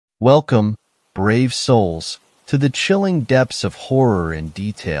Welcome, brave souls, to the chilling depths of horror and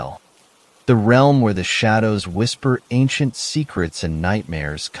detail, the realm where the shadows whisper ancient secrets and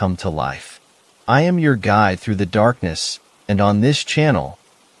nightmares come to life. I am your guide through the darkness, and on this channel,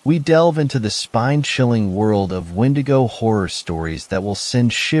 we delve into the spine-chilling world of Wendigo horror stories that will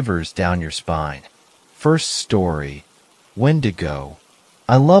send shivers down your spine. First story, Wendigo.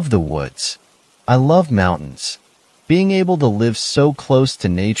 I love the woods. I love mountains. Being able to live so close to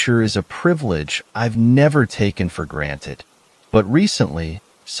nature is a privilege I've never taken for granted. But recently,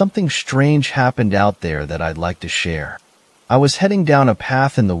 something strange happened out there that I'd like to share. I was heading down a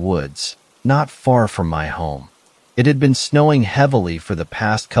path in the woods, not far from my home. It had been snowing heavily for the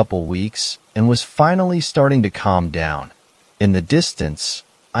past couple weeks and was finally starting to calm down. In the distance,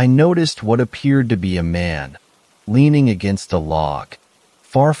 I noticed what appeared to be a man, leaning against a log,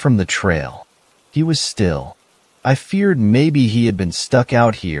 far from the trail. He was still. I feared maybe he had been stuck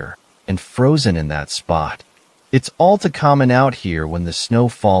out here and frozen in that spot. It's all too common out here when the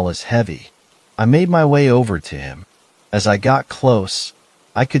snowfall is heavy. I made my way over to him. As I got close,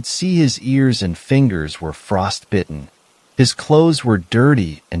 I could see his ears and fingers were frostbitten. His clothes were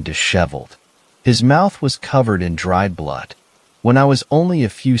dirty and disheveled. His mouth was covered in dried blood. When I was only a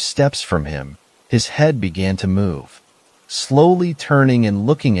few steps from him, his head began to move, slowly turning and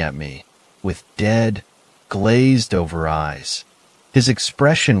looking at me with dead, glazed-over eyes. His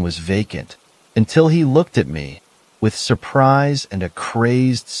expression was vacant until he looked at me with surprise and a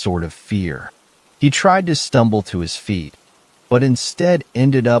crazed sort of fear. He tried to stumble to his feet, but instead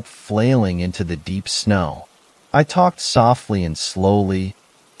ended up flailing into the deep snow. I talked softly and slowly.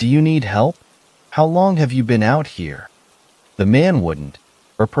 "Do you need help? How long have you been out here?" The man wouldn't,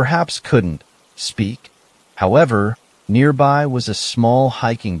 or perhaps couldn't, speak. However, nearby was a small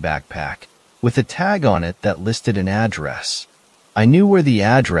hiking backpack with a tag on it that listed an address. I knew where the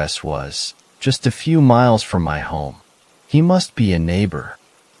address was, just a few miles from my home. He must be a neighbor.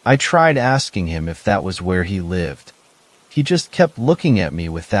 I tried asking him if that was where he lived. He just kept looking at me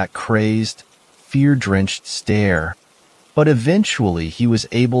with that crazed, fear-drenched stare, but eventually he was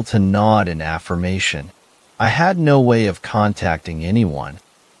able to nod in affirmation. I had no way of contacting anyone,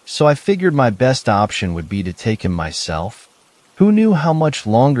 so I figured my best option would be to take him myself. Who knew how much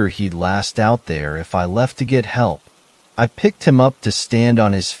longer he'd last out there if I left to get help? I picked him up to stand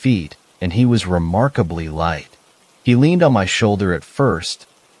on his feet, and he was remarkably light. He leaned on my shoulder at first,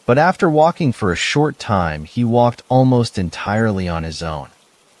 but after walking for a short time, he walked almost entirely on his own.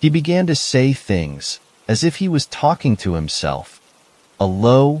 He began to say things, as if he was talking to himself, a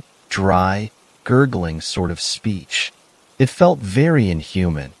low, dry, gurgling sort of speech. It felt very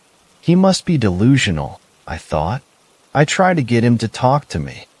inhuman. He must be delusional, I thought. I tried to get him to talk to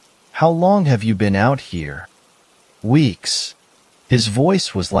me. "How long have you been out here?" "Weeks." His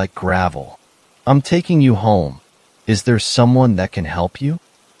voice was like gravel. "I'm taking you home. Is there someone that can help you?"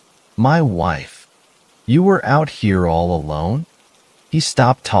 "My wife." "You were out here all alone?" He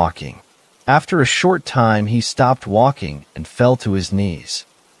stopped talking. After a short time, he stopped walking and fell to his knees.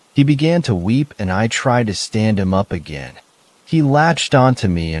 He began to weep, and I tried to stand him up again. He latched onto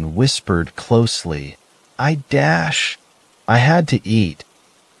me and whispered closely, I had to eat."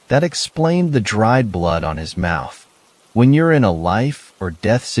 That explained the dried blood on his mouth. When you're in a life or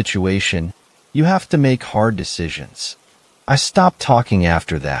death situation, you have to make hard decisions. I stopped talking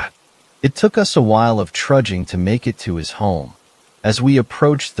after that. It took us a while of trudging to make it to his home. As we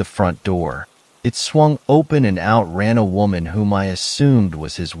approached the front door, it swung open and out ran a woman whom I assumed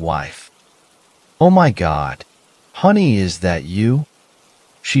was his wife. "Oh my God, honey, is that you?"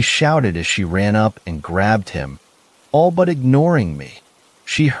 She shouted as she ran up and grabbed him, all but ignoring me.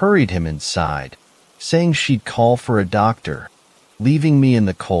 She hurried him inside, saying she'd call for a doctor, leaving me in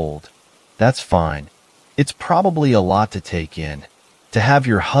the cold. That's fine. It's probably a lot to take in, to have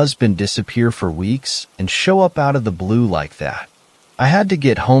your husband disappear for weeks and show up out of the blue like that. I had to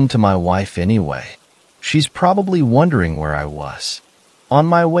get home to my wife anyway. She's probably wondering where I was. On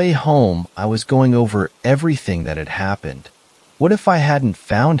my way home, I was going over everything that had happened. What if I hadn't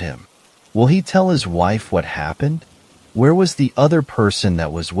found him? Will he tell his wife what happened? Where was the other person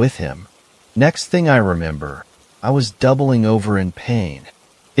that was with him? Next thing I remember, I was doubling over in pain.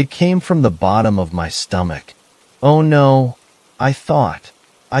 It came from the bottom of my stomach. Oh no, I thought.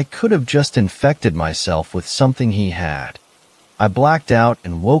 I could have just infected myself with something he had. I blacked out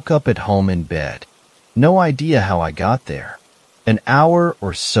and woke up at home in bed. No idea how I got there. An hour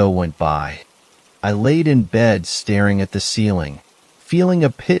or so went by. I laid in bed staring at the ceiling, feeling a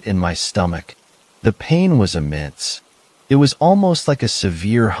pit in my stomach. The pain was immense. It was almost like a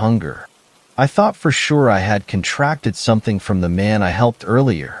severe hunger. I thought for sure I had contracted something from the man I helped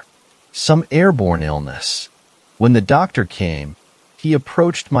earlier. some airborne illness. When the doctor came, he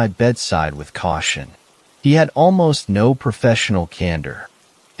approached my bedside with caution. He had almost no professional candor.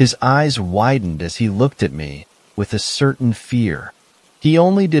 His eyes widened as he looked at me with a certain fear. He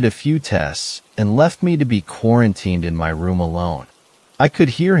only did a few tests and left me to be quarantined in my room alone. I could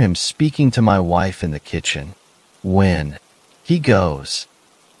hear him speaking to my wife in the kitchen. When he goes,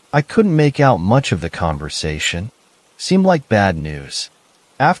 I couldn't make out much of the conversation. Seemed like bad news.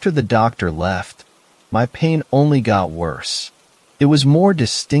 After the doctor left, my pain only got worse. It was more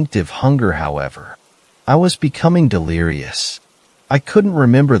distinctive hunger, however. I was becoming delirious. I couldn't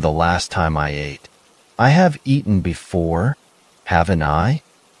remember the last time I ate. I have eaten before, haven't I?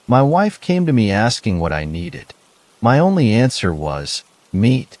 My wife came to me asking what I needed. My only answer was,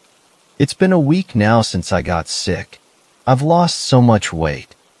 meat. It's been a week now since I got sick. I've lost so much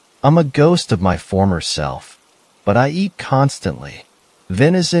weight. I'm a ghost of my former self. But I eat constantly.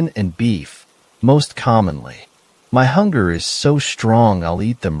 Venison and beef, most commonly. My hunger is so strong I'll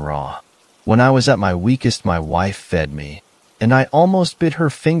eat them raw. When I was at my weakest, my wife fed me, and I almost bit her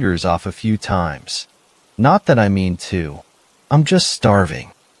fingers off a few times. Not that I mean to. I'm just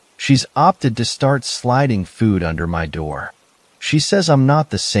starving. She's opted to start sliding food under my door. She says I'm not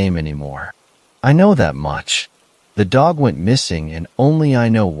the same anymore. I know that much. The dog went missing and only I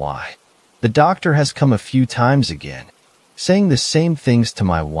know why. The doctor has come a few times again, saying the same things to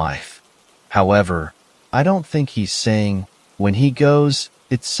my wife. However, I don't think he's saying, when he goes,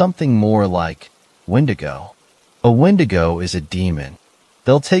 it's something more like Wendigo. A Wendigo is a demon.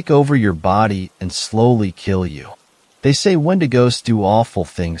 They'll take over your body and slowly kill you. They say Wendigos do awful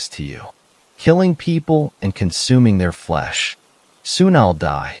things to you, killing people and consuming their flesh. Soon I'll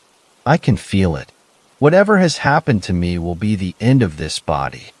die. I can feel it. Whatever has happened to me will be the end of this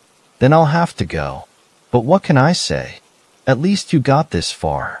body. Then I'll have to go. But what can I say? At least you got this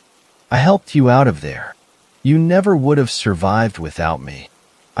far. I helped you out of there. You never would have survived without me.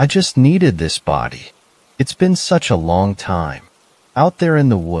 I just needed this body. It's been such a long time. Out there in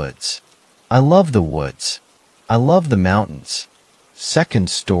the woods. I love the woods. I love the mountains. Second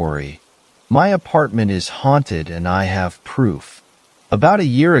story. My apartment is haunted and I have proof. About a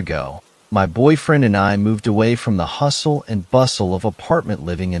year ago, my boyfriend and I moved away from the hustle and bustle of apartment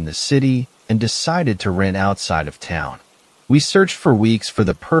living in the city and decided to rent outside of town. We searched for weeks for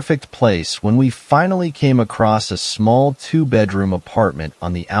the perfect place when we finally came across a small 2-bedroom apartment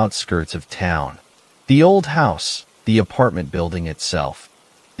on the outskirts of town. The old house, the apartment building itself,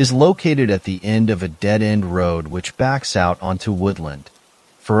 is located at the end of a dead-end road which backs out onto woodland.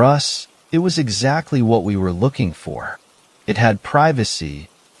 For us, it was exactly what we were looking for. It had privacy,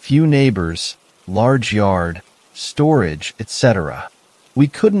 few neighbors, large yard, storage, etc. We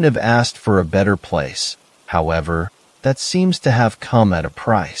couldn't have asked for a better place. However, that seems to have come at a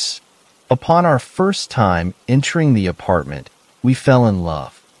price. Upon our first time entering the apartment, we fell in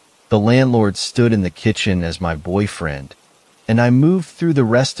love. The landlord stood in the kitchen as my boyfriend, and I moved through the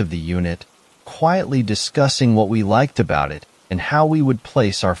rest of the unit, quietly discussing what we liked about it and how we would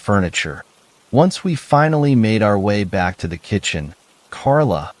place our furniture. Once we finally made our way back to the kitchen,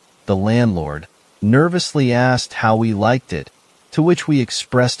 Carla, the landlord, nervously asked how we liked it, to which we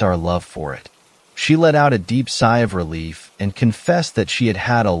expressed our love for it. She let out a deep sigh of relief and confessed that she had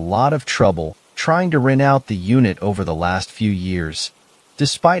had a lot of trouble trying to rent out the unit over the last few years,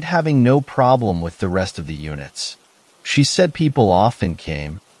 despite having no problem with the rest of the units. She said people often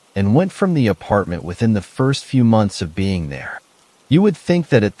came and went from the apartment within the first few months of being there. You would think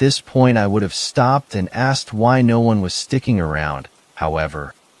that at this point I would have stopped and asked why no one was sticking around.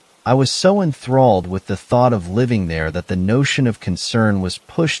 However, I was so enthralled with the thought of living there that the notion of concern was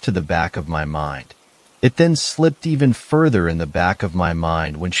pushed to the back of my mind. It then slipped even further in the back of my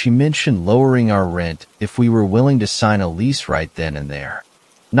mind when she mentioned lowering our rent if we were willing to sign a lease right then and there.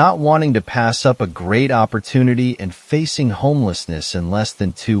 Not wanting to pass up a great opportunity and facing homelessness in less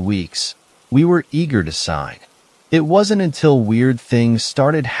than 2 weeks, we were eager to sign. It wasn't until weird things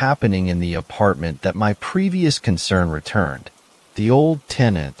started happening in the apartment that my previous concern returned. The old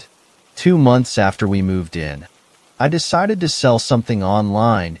tenant. 2 months after we moved in, I decided to sell something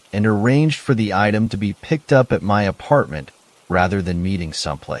online and arranged for the item to be picked up at my apartment rather than meeting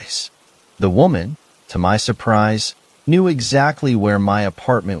someplace. The woman, to my surprise, knew exactly where my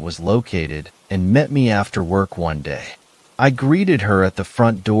apartment was located and met me after work one day. I greeted her at the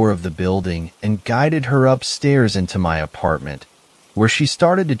front door of the building and guided her upstairs into my apartment, where she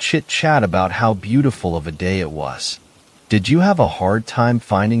started to chit-chat about how beautiful of a day it was. "Did you have a hard time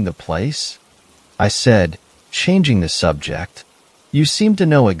finding the place?" I said, changing the subject. "You seem to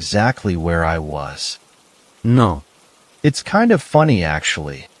know exactly where I was." No. "It's kind of funny,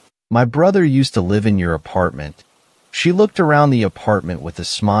 actually. My brother used to live in your apartment. She looked around the apartment with a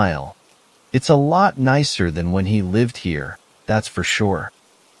smile. It's a lot nicer than when he lived here, that's for sure.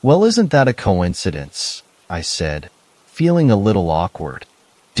 Well, isn't that a coincidence? I said, feeling a little awkward.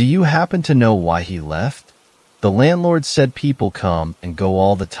 Do you happen to know why he left? The landlord said people come and go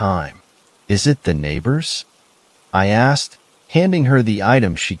all the time. Is it the neighbors? I asked, handing her the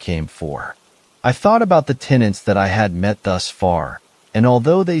item she came for. I thought about the tenants that I had met thus far, and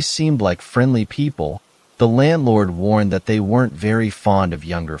although they seemed like friendly people, the landlord warned that they weren't very fond of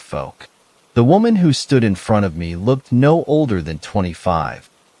younger folk. The woman who stood in front of me looked no older than 25,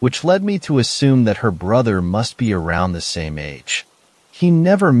 which led me to assume that her brother must be around the same age. He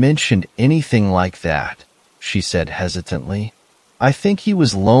never mentioned anything like that, she said hesitantly. I think he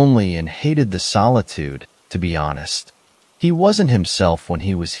was lonely and hated the solitude, to be honest. He wasn't himself when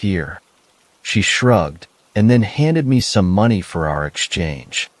he was here. She shrugged, and then handed me some money for our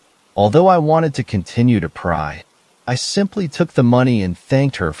exchange. Although I wanted to continue to pry, I simply took the money and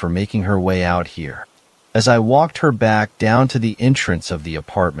thanked her for making her way out here. As I walked her back down to the entrance of the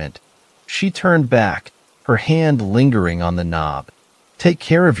apartment, she turned back, her hand lingering on the knob. Take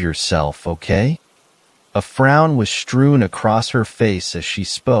care of yourself, okay? A frown was strewn across her face as she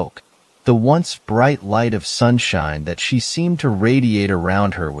spoke. The once bright light of sunshine that she seemed to radiate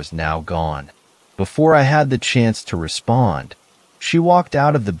around her was now gone. Before I had the chance to respond, she walked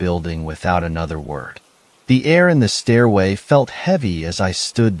out of the building without another word. The air in the stairway felt heavy as I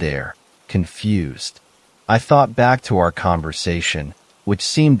stood there, confused. I thought back to our conversation, which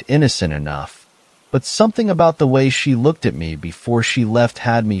seemed innocent enough, but something about the way she looked at me before she left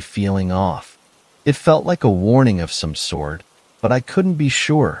had me feeling off. It felt like a warning of some sort, but I couldn't be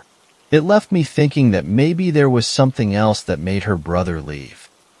sure. It left me thinking that maybe there was something else that made her brother leave.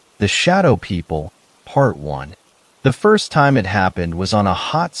 The Shadow People, Part 1. The first time it happened was on a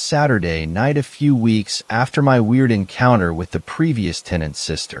hot Saturday night a few weeks after my weird encounter with the previous tenant's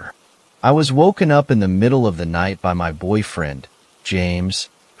sister. I was woken up in the middle of the night by my boyfriend, James,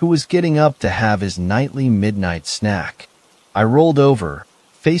 who was getting up to have his nightly midnight snack. I rolled over,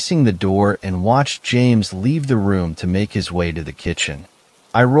 facing the door, and watched James leave the room to make his way to the kitchen.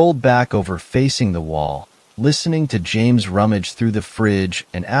 I rolled back over facing the wall, listening to James rummage through the fridge,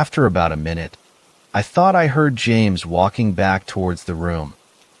 and after about a minute, I thought I heard James walking back towards the room.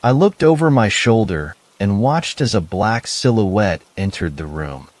 I looked over my shoulder and watched as a black silhouette entered the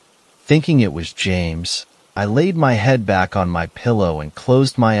room. Thinking it was James, I laid my head back on my pillow and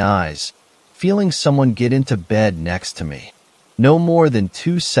closed my eyes, feeling someone get into bed next to me. No more than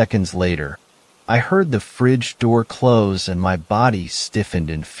 2 seconds later, I heard the fridge door close and my body stiffened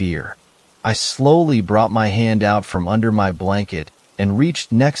in fear. I slowly brought my hand out from under my blanket and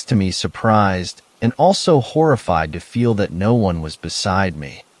reached next to me, surprised and also horrified to feel that no one was beside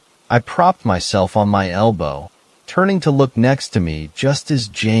me. I propped myself on my elbow, turning to look next to me just as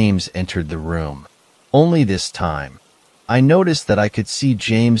James entered the room. Only this time, I noticed that I could see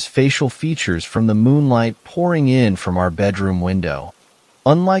James' facial features from the moonlight pouring in from our bedroom window,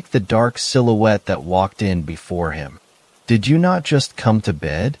 unlike the dark silhouette that walked in before him. "Did you not just come to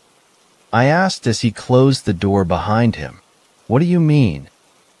bed?" I asked as he closed the door behind him. "What do you mean?"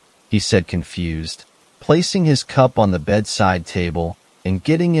 he said, confused, placing his cup on the bedside table and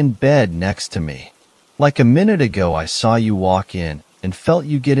getting in bed next to me. "Like a minute ago I saw you walk in and felt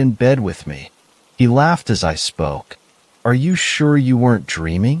you get in bed with me." He laughed as I spoke. "Are you sure you weren't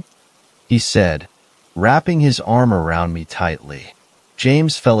dreaming?" he said, wrapping his arm around me tightly.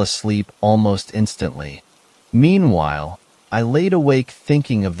 James fell asleep almost instantly. Meanwhile, I laid awake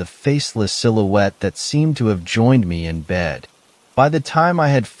thinking of the faceless silhouette that seemed to have joined me in bed. By the time I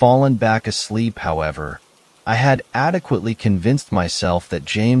had fallen back asleep, however, I had adequately convinced myself that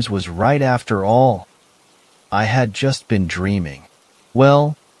James was right after all. I had just been dreaming.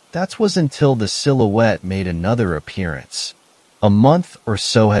 Well, that was until the silhouette made another appearance. A month or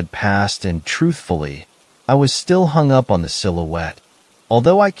so had passed and, truthfully, I was still hung up on the silhouette.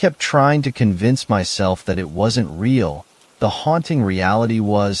 Although I kept trying to convince myself that it wasn't real, the haunting reality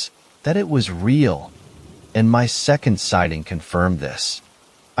was that it was real, and my second sighting confirmed this.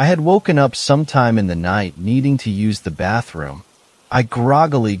 I had woken up sometime in the night needing to use the bathroom. I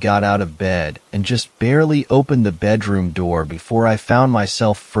groggily got out of bed and just barely opened the bedroom door before I found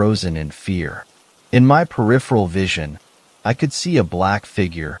myself frozen in fear. In my peripheral vision, I could see a black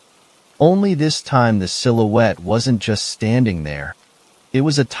figure. Only this time the silhouette wasn't just standing there. It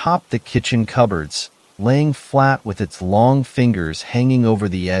was atop the kitchen cupboards, laying flat with its long fingers hanging over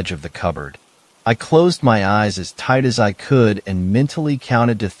the edge of the cupboard. I closed my eyes as tight as I could and mentally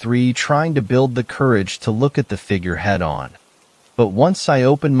counted to 3, trying to build the courage to look at the figure head on. But once I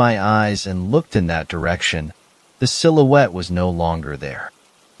opened my eyes and looked in that direction, the silhouette was no longer there.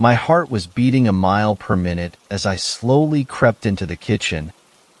 My heart was beating a mile per minute as I slowly crept into the kitchen,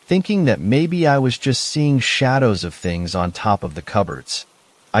 thinking that maybe I was just seeing shadows of things on top of the cupboards.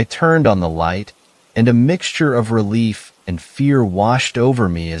 I turned on the light, and a mixture of relief and fear washed over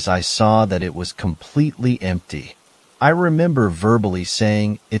me as I saw that it was completely empty. I remember verbally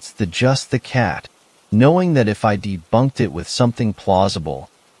saying, "It's just the cat," knowing that if I debunked it with something plausible,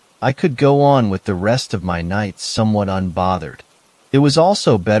 I could go on with the rest of my nights somewhat unbothered. It was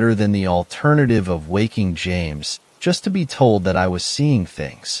also better than the alternative of waking James, just to be told that I was seeing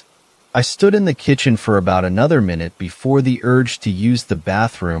things. I stood in the kitchen for about another minute before the urge to use the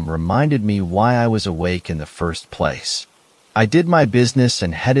bathroom reminded me why I was awake in the first place. I did my business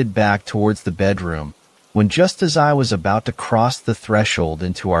and headed back towards the bedroom, when just as I was about to cross the threshold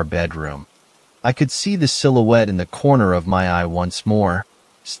into our bedroom, I could see the silhouette in the corner of my eye once more,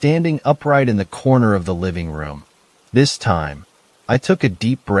 standing upright in the corner of the living room. This time, I took a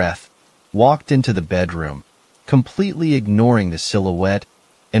deep breath, walked into the bedroom, completely ignoring the silhouette,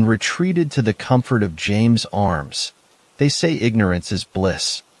 and retreated to the comfort of James' arms. They say ignorance is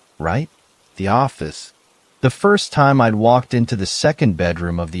bliss, right? The office. The first time I'd walked into the second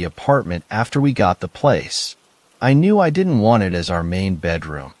bedroom of the apartment after we got the place, I knew I didn't want it as our main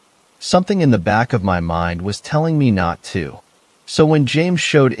bedroom. Something in the back of my mind was telling me not to. So when James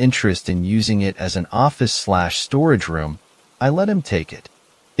showed interest in using it as an office/storage room, I let him take it.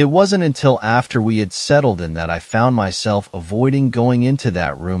 It wasn't until after we had settled in that I found myself avoiding going into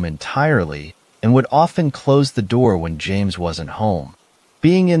that room entirely and would often close the door when James wasn't home.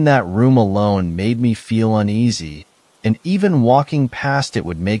 Being in that room alone made me feel uneasy, and even walking past it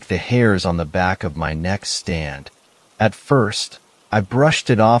would make the hairs on the back of my neck stand. At first, I brushed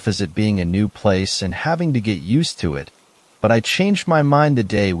it off as it being a new place and having to get used to it, but I changed my mind the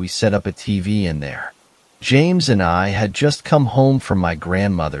day we set up a TV in there. James and I had just come home from my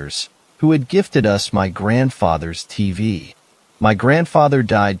grandmother's, who had gifted us my grandfather's TV. My grandfather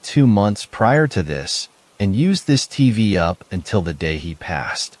died 2 months prior to this and used this TV up until the day he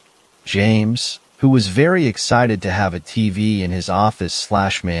passed. James, who was very excited to have a TV in his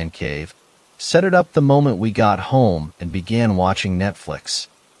office/man cave, set it up the moment we got home and began watching Netflix.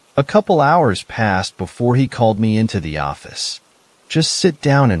 A couple hours passed before he called me into the office. "Just sit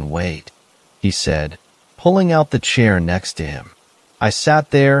down and wait," he said, pulling out the chair next to him. I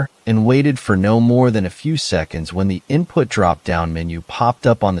sat there and waited for no more than a few seconds when the input drop-down menu popped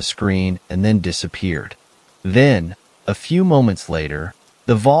up on the screen and then disappeared. Then, a few moments later,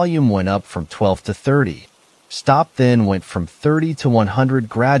 the volume went up from 12 to 30. Stop then went from 30 to 100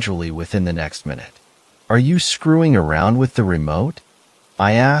 gradually within the next minute. "Are you screwing around with the remote?"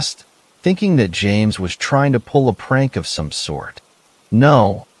 I asked, thinking that James was trying to pull a prank of some sort.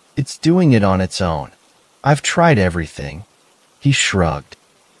 "No, it's doing it on its own. I've tried everything." He shrugged.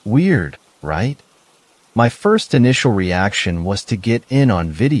 "Weird, right?" My first initial reaction was to get in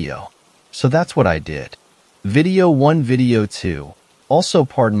on video, so that's what I did. Video 1, video 2, also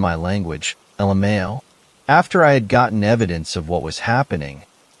pardon my language, LMAO. After I had gotten evidence of what was happening,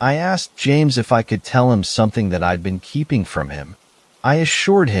 I asked James if I could tell him something that I'd been keeping from him. I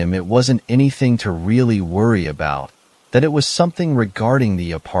assured him it wasn't anything to really worry about, that it was something regarding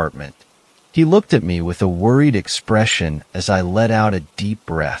the apartment. He looked at me with a worried expression as I let out a deep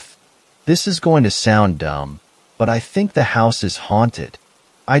breath. "This is going to sound dumb, but I think the house is haunted."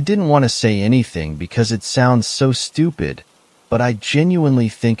 I didn't want to say anything because it sounds so stupid, but I genuinely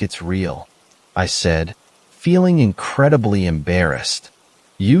think it's real, I said, feeling incredibly embarrassed.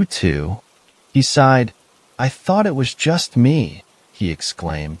 "You two?" He sighed. "I thought it was just me," he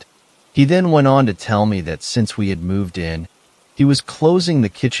exclaimed. He then went on to tell me that since we had moved in, he was closing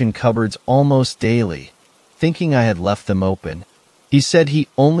the kitchen cupboards almost daily, thinking I had left them open. He said he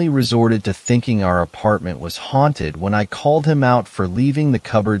only resorted to thinking our apartment was haunted when I called him out for leaving the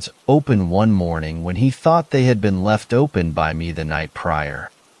cupboards open one morning when he thought they had been left open by me the night prior.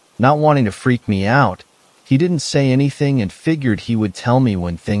 Not wanting to freak me out, he didn't say anything and figured he would tell me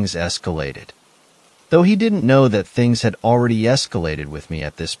when things escalated. Though he didn't know that things had already escalated with me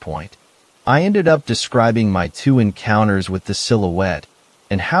at this point. I ended up describing my 2 encounters with the silhouette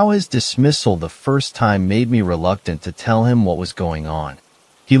and how his dismissal the first time made me reluctant to tell him what was going on.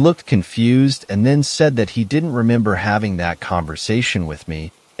 He looked confused and then said that he didn't remember having that conversation with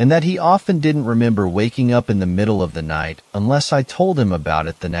me and that he often didn't remember waking up in the middle of the night unless I told him about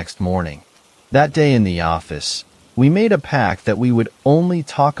it the next morning. That day in the office, we made a pact that we would only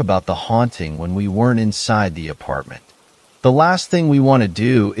talk about the haunting when we weren't inside the apartment. The last thing we want to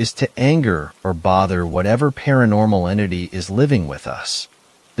do is to anger or bother whatever paranormal entity is living with us.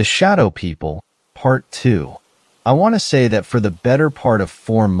 The Shadow People, Part 2. I want to say that for the better part of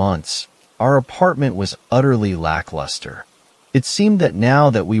 4 months, our apartment was utterly lackluster. It seemed that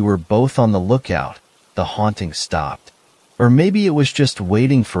now that we were both on the lookout, the haunting stopped. Or maybe it was just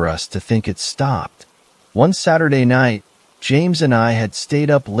waiting for us to think it stopped. One Saturday night, James and I had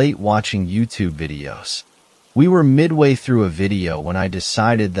stayed up late watching YouTube videos. We were midway through a video when I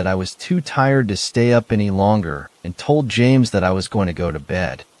decided that I was too tired to stay up any longer and told James that I was going to go to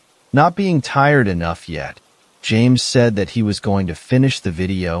bed. Not being tired enough yet, James said that he was going to finish the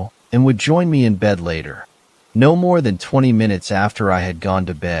video and would join me in bed later. No more than 20 minutes after I had gone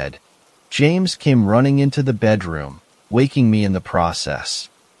to bed, James came running into the bedroom, waking me in the process.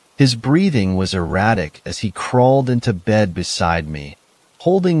 His breathing was erratic as he crawled into bed beside me,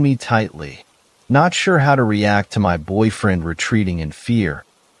 holding me tightly. Not sure how to react to my boyfriend retreating in fear,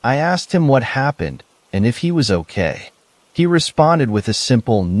 I asked him what happened and if he was okay. He responded with a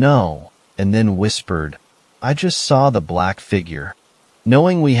simple no, and then whispered, "I just saw the black figure."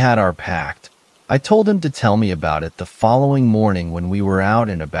 Knowing we had our pact, I told him to tell me about it the following morning when we were out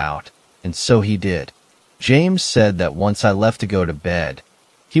and about, and so he did. James said that once I left to go to bed,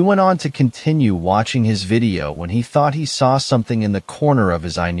 he went on to continue watching his video when he thought he saw something in the corner of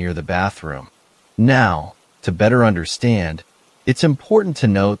his eye near the bathroom. Now, to better understand, it's important to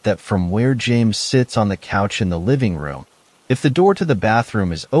note that from where James sits on the couch in the living room, if the door to the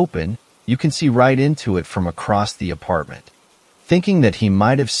bathroom is open, you can see right into it from across the apartment. Thinking that he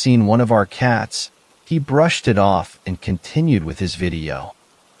might have seen one of our cats, he brushed it off and continued with his video.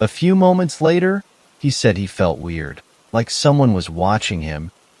 A few moments later, he said he felt weird, like someone was watching him,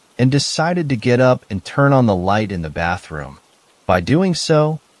 and decided to get up and turn on the light in the bathroom. By doing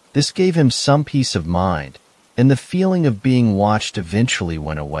so, this gave him some peace of mind, and the feeling of being watched eventually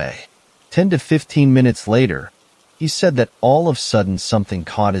went away. 10 to 15 minutes later, he said that all of a sudden something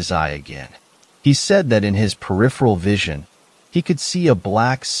caught his eye again. He said that in his peripheral vision, he could see a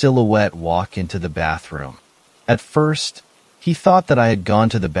black silhouette walk into the bathroom. At first, he thought that I had gone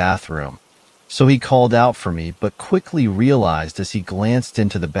to the bathroom, so he called out for me but quickly realized as he glanced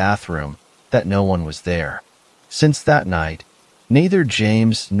into the bathroom that no one was there. Since that night, neither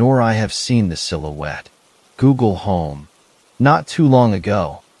James nor I have seen the silhouette. Google Home. Not too long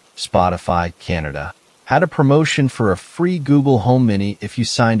ago, Spotify Canada had a promotion for a free Google Home Mini if you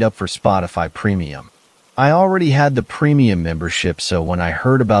signed up for Spotify Premium. I already had the premium membership, so when I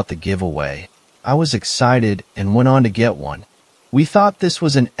heard about the giveaway, I was excited and went on to get one. We thought this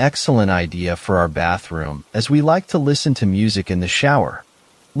was an excellent idea for our bathroom as we like to listen to music in the shower.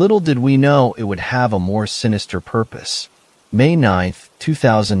 Little did we know it would have a more sinister purpose. May 9th,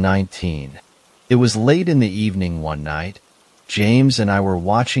 2019. It was late in the evening one night. James and I were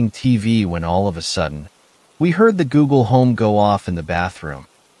watching TV when all of a sudden, we heard the Google Home go off in the bathroom.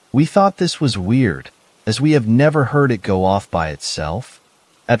 We thought this was weird, as we have never heard it go off by itself.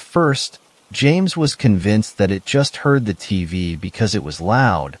 At first, James was convinced that it just heard the TV because it was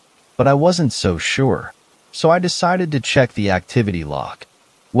loud, but I wasn't so sure, so I decided to check the activity log.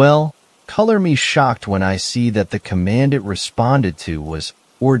 Well, color me shocked when I see that the command it responded to was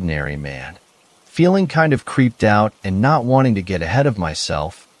 "Ordinary Man." Feeling kind of creeped out and not wanting to get ahead of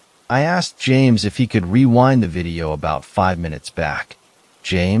myself, I asked James if he could rewind the video about 5 minutes back.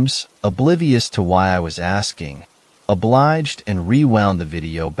 James, oblivious to why I was asking, obliged and rewound the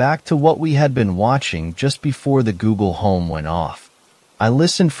video back to what we had been watching just before the Google Home went off. I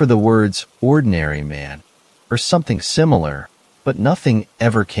listened for the words "Ordinary Man" or something similar, but nothing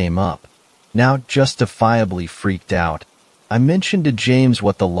ever came up. Now justifiably freaked out, I mentioned to James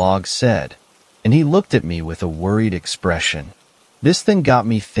what the log said, and he looked at me with a worried expression. This then got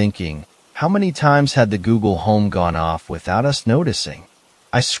me thinking, how many times had the Google Home gone off without us noticing?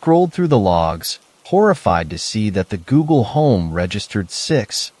 I scrolled through the logs, horrified to see that the Google Home registered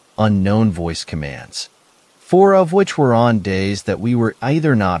 6 unknown voice commands, 4 of which were on days that we were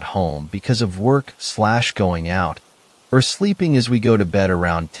either not home because of work/going out, or sleeping as we go to bed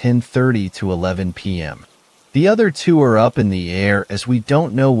around 10:30 to 11 p.m. The other 2 are up in the air as we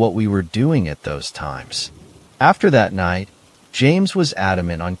don't know what we were doing at those times. After that night, James was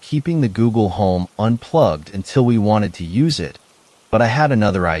adamant on keeping the Google Home unplugged until we wanted to use it, but I had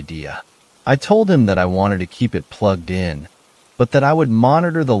another idea. I told him that I wanted to keep it plugged in, but that I would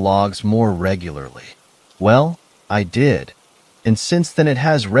monitor the logs more regularly. Well, I did, and since then it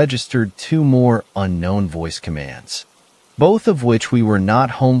has registered 2 more unknown voice commands, both of which we were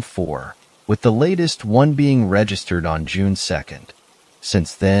not home for, with the latest one being registered on June 2nd.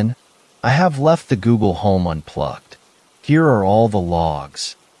 Since then, I have left the Google Home unplugged. Here are all the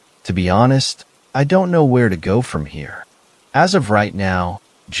logs. To be honest, I don't know where to go from here. As of right now,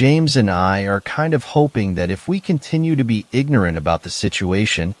 James and I are kind of hoping that if we continue to be ignorant about the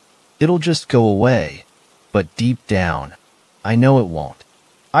situation, it'll just go away. But deep down, I know it won't.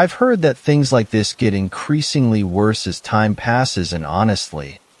 I've heard that things like this get increasingly worse as time passes, and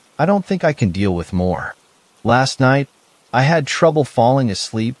honestly, I don't think I can deal with more. Last night, I had trouble falling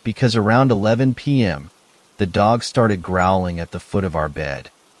asleep because around 11 p.m., the dog started growling at the foot of our bed.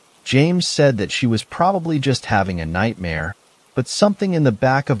 James said that she was probably just having a nightmare, but something in the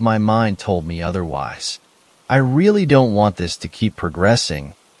back of my mind told me otherwise. I really don't want this to keep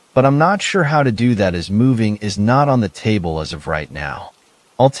progressing, but I'm not sure how to do that as moving is not on the table as of right now.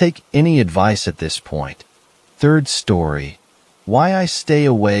 I'll take any advice at this point. Third story. Why I stay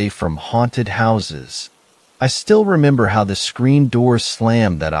away from haunted houses. I still remember how the screen door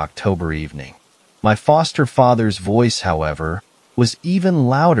slammed that October evening. My foster father's voice, however, was even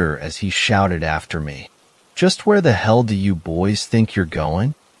louder as he shouted after me. "Just where the hell do you boys think you're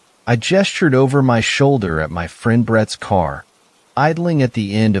going?" I gestured over my shoulder at my friend Brett's car, idling at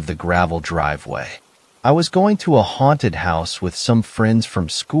the end of the gravel driveway. "I was going to a haunted house with some friends from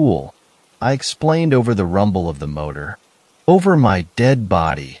school," I explained over the rumble of the motor. "Over my dead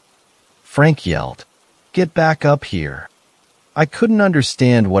body," Frank yelled. "Get back up here." I couldn't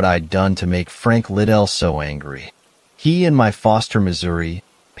understand what I'd done to make Frank Liddell so angry. He and my foster Missouri,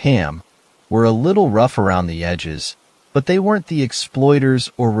 Pam, were a little rough around the edges, but they weren't the exploiters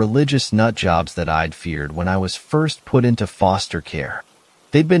or religious nutjobs that I'd feared when I was first put into foster care.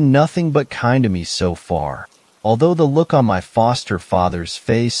 They'd been nothing but kind to me so far, although the look on my foster father's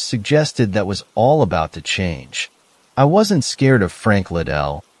face suggested that was all about to change. I wasn't scared of Frank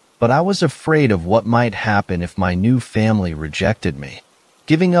Liddell, but I was afraid of what might happen if my new family rejected me.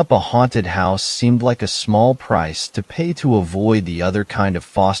 Giving up a haunted house seemed like a small price to pay to avoid the other kind of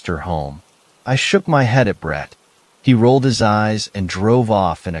foster home. I shook my head at Brett. He rolled his eyes and drove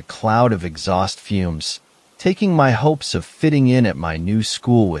off in a cloud of exhaust fumes, taking my hopes of fitting in at my new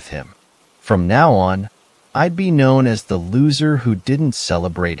school with him. From now on, I'd be known as the loser who didn't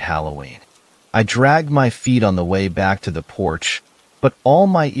celebrate Halloween. I dragged my feet on the way back to the porch, but all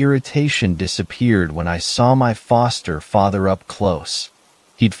my irritation disappeared when I saw my foster father up close.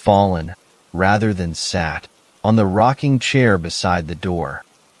 He'd fallen, rather than sat, on the rocking chair beside the door.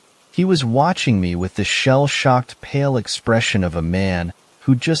 He was watching me with the shell-shocked, pale expression of a man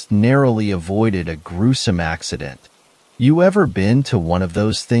who just narrowly avoided a gruesome accident. "You ever been to one of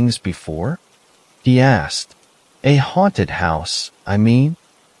those things before?" he asked. "A haunted house, I mean?"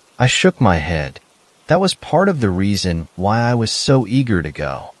 I shook my head. That was part of the reason why I was so eager to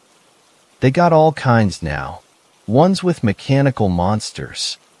go. They got all kinds now. Ones with mechanical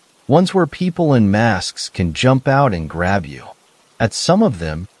monsters. Ones where people in masks can jump out and grab you. At some of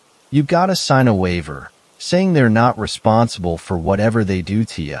them, you gotta sign a waiver, saying they're not responsible for whatever they do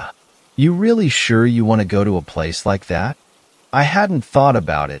to you. You really sure you want to go to a place like that? I hadn't thought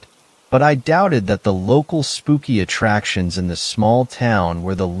about it, but I doubted that the local spooky attractions in the small town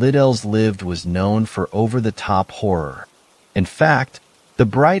where the Liddells lived was known for over-the-top horror. In fact, the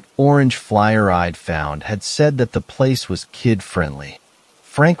bright orange flyer I'd found had said that the place was kid-friendly.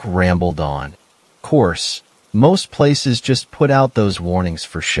 Frank rambled on. Course, most places just put out those warnings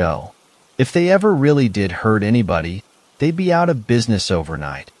for show. If they ever really did hurt anybody, they'd be out of business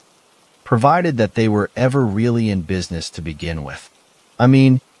overnight. Provided that they were ever really in business to begin with. I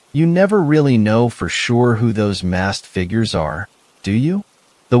mean, you never really know for sure who those masked figures are, do you?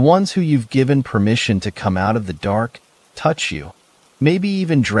 The ones who you've given permission to come out of the dark, touch you, maybe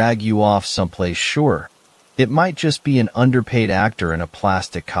even drag you off someplace. Sure, it might just be an underpaid actor in a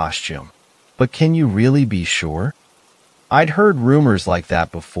plastic costume. But can you really be sure? I'd heard rumors like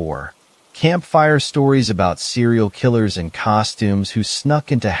that before. Campfire stories about serial killers in costumes who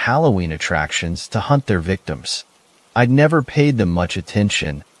snuck into Halloween attractions to hunt their victims. I'd never paid them much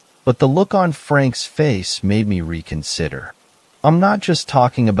attention, but the look on Frank's face made me reconsider. I'm not just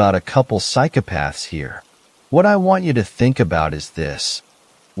talking about a couple psychopaths here. What I want you to think about is this.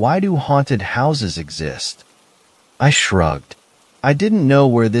 Why do haunted houses exist? I shrugged. I didn't know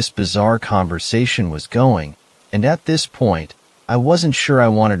where this bizarre conversation was going, and at this point, I wasn't sure I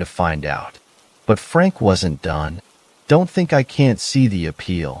wanted to find out. But Frank wasn't done. Don't think I can't see the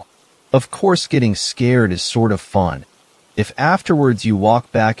appeal. Of course, getting scared is sort of fun, if afterwards you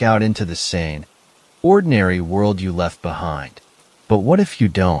walk back out into the sane, ordinary world you left behind. But what if you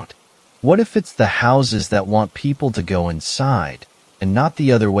don't? What if it's the houses that want people to go inside, and not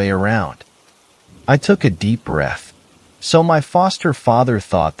the other way around? I took a deep breath. So my foster father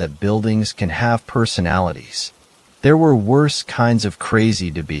thought that buildings can have personalities. There were worse kinds of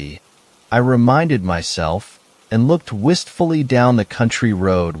crazy to be, I reminded myself, and looked wistfully down the country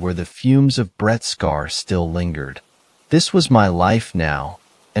road where the fumes of Brett's scar still lingered. This was my life now,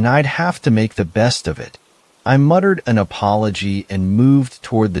 and I'd have to make the best of it. I muttered an apology and moved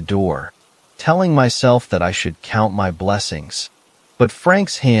toward the door, telling myself that I should count my blessings. But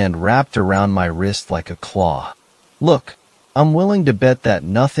Frank's hand wrapped around my wrist like a claw. Look, I'm willing to bet that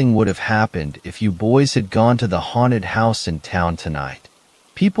nothing would have happened if you boys had gone to the haunted house in town tonight.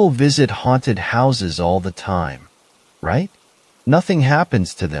 People visit haunted houses all the time, right? Nothing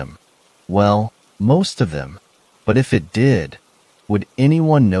happens to them. Well, most of them. But if it did, would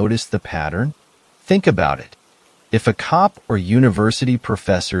anyone notice the pattern? Think about it. If a cop or university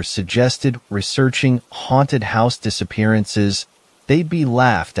professor suggested researching haunted house disappearances, they'd be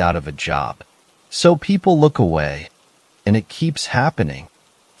laughed out of a job. So people look away, and it keeps happening.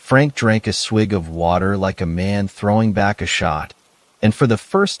 Frank drank a swig of water like a man throwing back a shot, and for the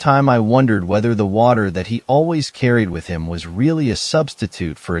first time I wondered whether the water that he always carried with him was really a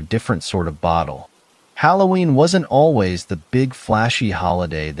substitute for a different sort of bottle. Halloween wasn't always the big flashy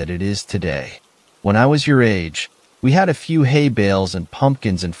holiday that it is today. When I was your age, we had a few hay bales and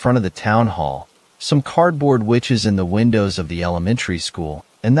pumpkins in front of the town hall, some cardboard witches in the windows of the elementary school,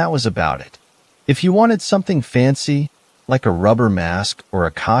 and that was about it. If you wanted something fancy, like a rubber mask or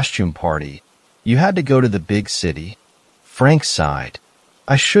a costume party, you had to go to the big city. Frank sighed.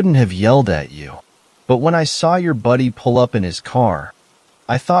 I shouldn't have yelled at you. But when I saw your buddy pull up in his car,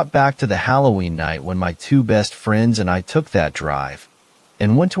 I thought back to the Halloween night when my two best friends and I took that drive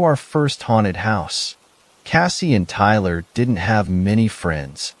and went to our first haunted house. Cassie and Tyler didn't have many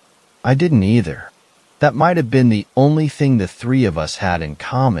friends. I didn't either. That might have been the only thing the three of us had in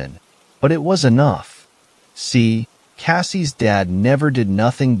common, but it was enough. See, Cassie's dad never did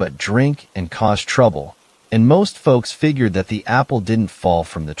nothing but drink and cause trouble, and most folks figured that the apple didn't fall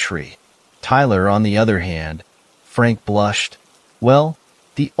from the tree. Tyler, on the other hand, Frank blushed. Well,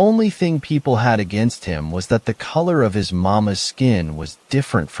 the only thing people had against him was that the color of his mama's skin was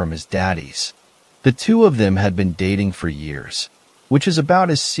different from his daddy's. The two of them had been dating for years, which is about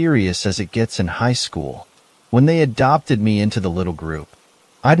as serious as it gets in high school. When they adopted me into the little group,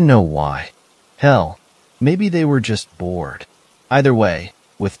 I don't know why. Hell, maybe they were just bored. Either way,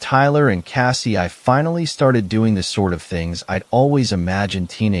 with Tyler and Cassie, I finally started doing the sort of things I'd always imagined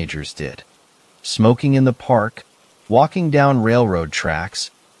teenagers did. Smoking in the park, walking down railroad tracks,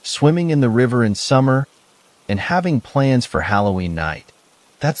 swimming in the river in summer, and having plans for Halloween night.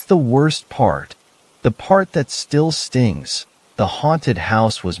 That's the worst part. The part that still stings. The haunted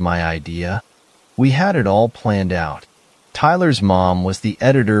house was my idea. We had it all planned out. Tyler's mom was the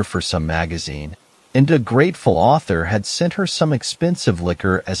editor for some magazine, and a grateful author had sent her some expensive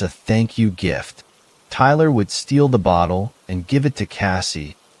liquor as a thank you gift. Tyler would steal the bottle and give it to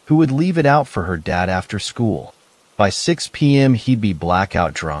Cassie, who would leave it out for her dad after school. By 6 p.m. he'd be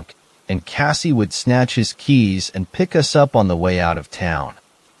blackout drunk, and Cassie would snatch his keys and pick us up on the way out of town.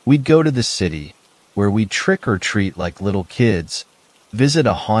 We'd go to the city, where we'd trick or treat like little kids, visit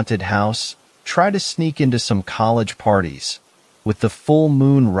a haunted house, try to sneak into some college parties. With the full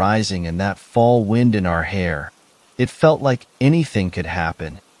moon rising and that fall wind in our hair, it felt like anything could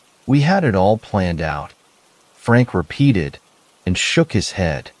happen. We had it all planned out. Frank repeated and shook his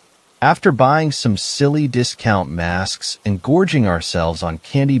head. After buying some silly discount masks and gorging ourselves on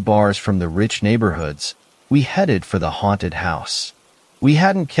candy bars from the rich neighborhoods, we headed for the haunted house. We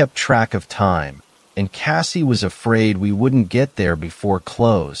hadn't kept track of time, and Cassie was afraid we wouldn't get there before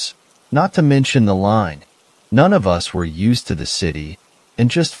close, not to mention the line. None of us were used to the city, and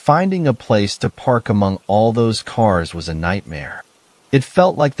just finding a place to park among all those cars was a nightmare. It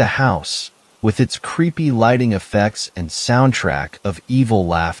felt like the house, with its creepy lighting effects and soundtrack of evil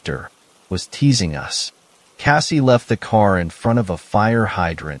laughter, was teasing us. Cassie left the car in front of a fire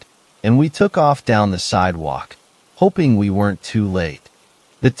hydrant, and we took off down the sidewalk, hoping we weren't too late.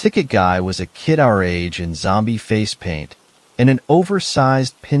 The ticket guy was a kid our age in zombie face paint and an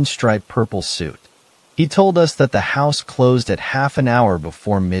oversized pinstripe purple suit. He told us that the house closed at half an hour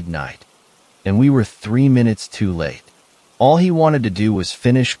before midnight, and we were 3 minutes too late. All he wanted to do was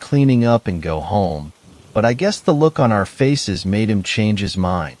finish cleaning up and go home, but I guess the look on our faces made him change his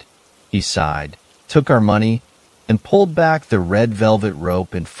mind. He sighed, took our money, and pulled back the red velvet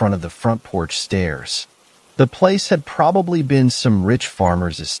rope in front of the front porch stairs. The place had probably been some rich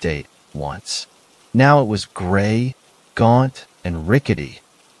farmer's estate once. Now it was gray, gaunt, and rickety.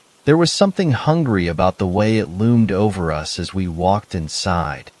 There was something hungry about the way it loomed over us as we walked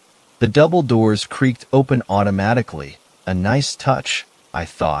inside. The double doors creaked open automatically, a nice touch, I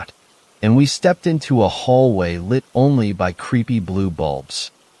thought. and we stepped into a hallway lit only by creepy blue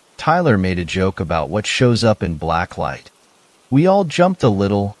bulbs. Tyler made a joke about what shows up in blacklight. We all jumped a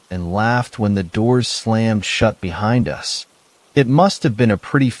little and laughed when the doors slammed shut behind us. It must have been a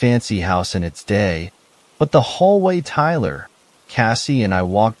pretty fancy house in its day, but the hallway Tyler, Cassie, and I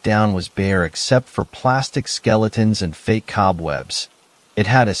walked down was bare except for plastic skeletons and fake cobwebs. It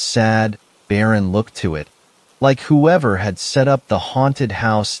had a sad, barren look to it, like whoever had set up the haunted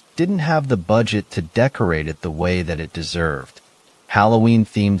house didn't have the budget to decorate it the way that it deserved.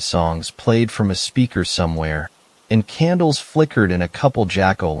 Halloween-themed songs played from a speaker somewhere, and candles flickered in a couple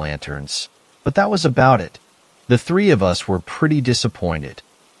jack-o'-lanterns. But that was about it. The three of us were pretty disappointed.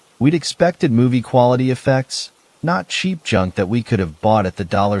 We'd expected movie-quality effects, not cheap junk that we could have bought at the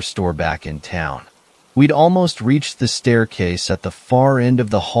dollar store back in town. We'd almost reached the staircase at the far end of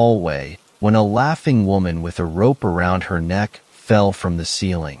the hallway when a laughing woman with a rope around her neck fell from the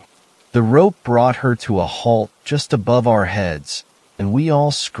ceiling. The rope brought her to a halt just above our heads, and we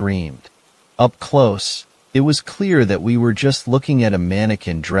all screamed. Up close, it was clear that we were just looking at a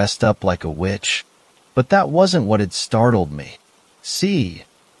mannequin dressed up like a witch, but that wasn't what had startled me. See,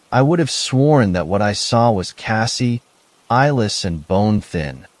 I would have sworn that what I saw was Cassie, eyeless and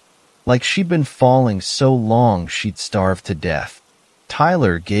bone-thin, like she'd been falling so long she'd starved to death.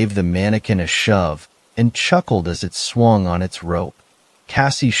 Tyler gave the mannequin a shove and chuckled as it swung on its rope.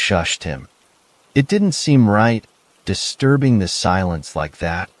 Cassie shushed him. It didn't seem right, disturbing the silence like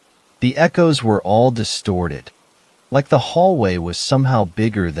that. The echoes were all distorted, like the hallway was somehow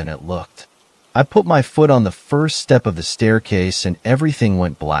bigger than it looked. I put my foot on the first step of the staircase and everything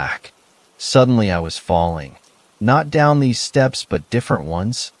went black. Suddenly I was falling. Not down these steps, but different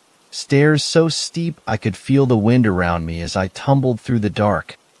ones. Stairs so steep I could feel the wind around me as I tumbled through the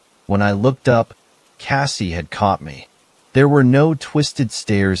dark. When I looked up, Cassie had caught me. There were no twisted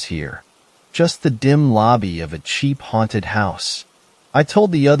stairs here, just the dim lobby of a cheap haunted house. I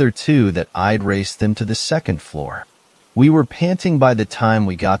told the other two that I'd race them to the second floor. We were panting by the time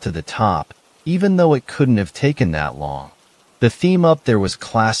we got to the top, even though it couldn't have taken that long. The theme up there was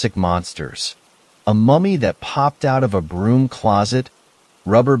classic monsters. A mummy that popped out of a broom closet,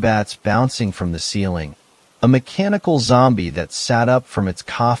 rubber bats bouncing from the ceiling, a mechanical zombie that sat up from its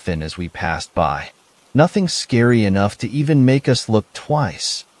coffin as we passed by. Nothing scary enough to even make us look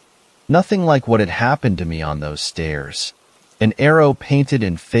twice. Nothing like what had happened to me on those stairs. An arrow painted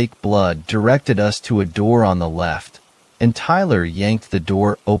in fake blood directed us to a door on the left, and Tyler yanked the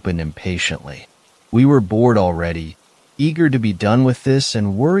door open impatiently. We were bored already, eager to be done with this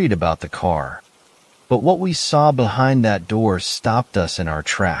and worried about the car. But what we saw behind that door stopped us in our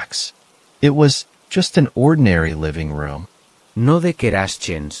tracks. It was just an ordinary living room. No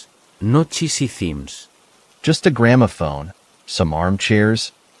decorations, no cheesy themes. Just a gramophone, some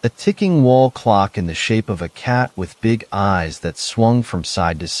armchairs, a ticking wall clock in the shape of a cat with big eyes that swung from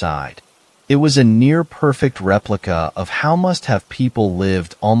side to side. It was a near-perfect replica of how must have people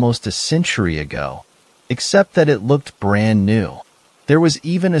lived almost a century ago, except that it looked brand new. There was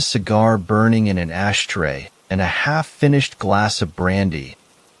even a cigar burning in an ashtray and a half-finished glass of brandy,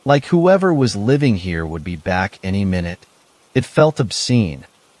 like whoever was living here would be back any minute. It felt obscene,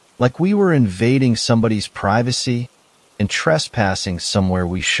 like we were invading somebody's privacy and trespassing somewhere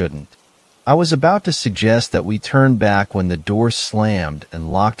we shouldn't. I was about to suggest that we turn back when the door slammed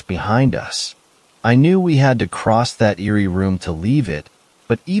and locked behind us. I knew we had to cross that eerie room to leave it,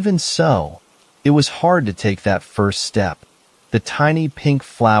 but even so, it was hard to take that first step. The tiny pink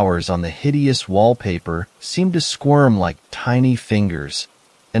flowers on the hideous wallpaper seemed to squirm like tiny fingers,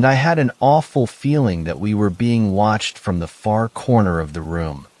 and I had an awful feeling that we were being watched from the far corner of the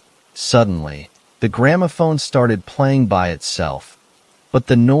room. Suddenly, the gramophone started playing by itself, but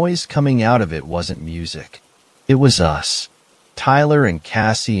the noise coming out of it wasn't music. It was us, Tyler and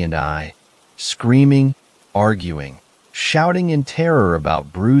Cassie and I, screaming, arguing, shouting in terror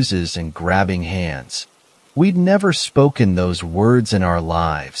about bruises and grabbing hands. We'd never spoken those words in our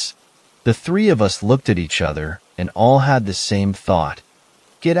lives. The three of us looked at each other and all had the same thought.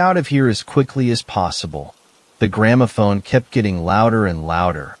 Get out of here as quickly as possible. The gramophone kept getting louder and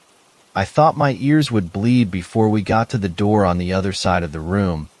louder. I thought my ears would bleed before we got to the door on the other side of the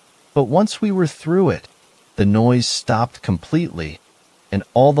room, but once we were through it, the noise stopped completely, and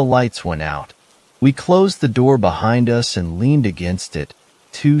all the lights went out. We closed the door behind us and leaned against it,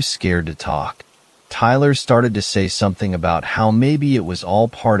 too scared to talk. Tyler started to say something about how maybe it was all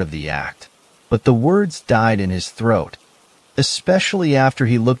part of the act, but the words died in his throat, especially after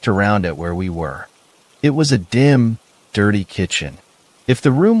he looked around at where we were. It was a dim, dirty kitchen. If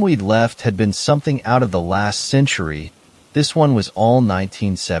the room we'd left had been something out of the last century, This one was all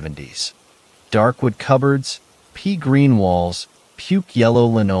 1970s. Dark wood cupboards, pea green walls, puke yellow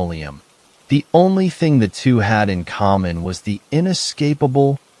linoleum. The only thing the two had in common was the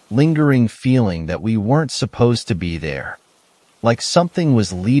inescapable, lingering feeling that we weren't supposed to be there. Like something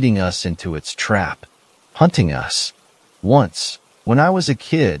was leading us into its trap, hunting us. Once, when I was a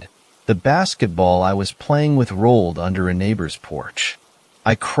kid, the basketball I was playing with rolled under a neighbor's porch.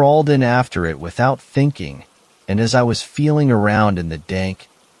 I crawled in after it without thinking, and as I was feeling around in the dank,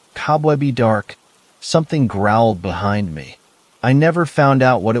 cobwebby dark, something growled behind me. I never found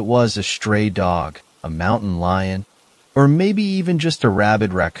out what it was: a stray dog, a mountain lion, or maybe even just a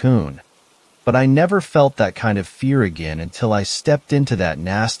rabid raccoon. But I never felt that kind of fear again until I stepped into that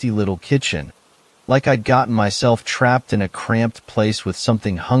nasty little kitchen, like I'd gotten myself trapped in a cramped place with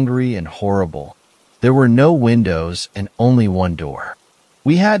something hungry and horrible. There were no windows and only one door.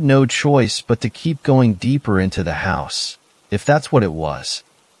 We had no choice but to keep going deeper into the house, if that's what it was.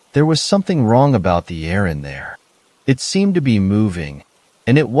 There was something wrong about the air in there. It seemed to be moving,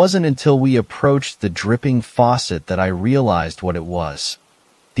 and it wasn't until we approached the dripping faucet that I realized what it was.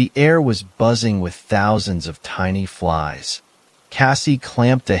 The air was buzzing with thousands of tiny flies. Cassie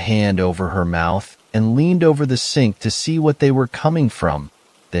clamped a hand over her mouth and leaned over the sink to see what they were coming from.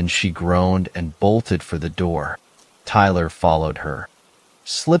 Then she groaned and bolted for the door. Tyler followed her,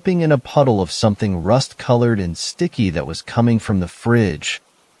 slipping in a puddle of something rust-colored and sticky that was coming from the fridge,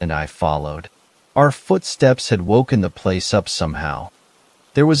 and I followed. Our footsteps had woken the place up somehow.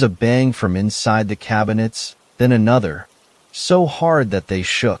 There was a bang from inside the cabinets, then another, so hard that they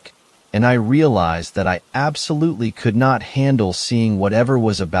shook, and I realized that I absolutely could not handle seeing whatever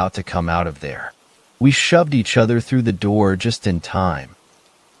was about to come out of there. We shoved each other through the door just in time,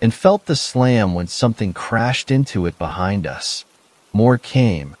 and felt the slam when something crashed into it behind us. More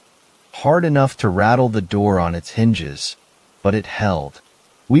came, hard enough to rattle the door on its hinges, but it held.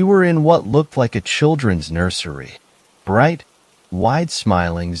 We were in what looked like a children's nursery. Bright,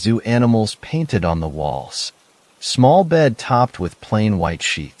 wide-smiling zoo animals painted on the walls. Small bed topped with plain white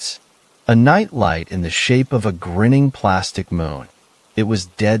sheets. A night light in the shape of a grinning plastic moon. It was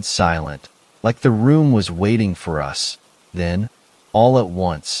dead silent, like the room was waiting for us. Then, all at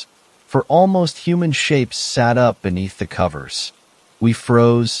once, for almost human shapes sat up beneath the covers. We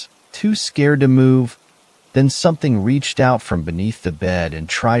froze, too scared to move. Then something reached out from beneath the bed and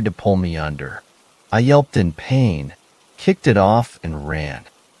tried to pull me under. I yelped in pain, kicked it off, and ran.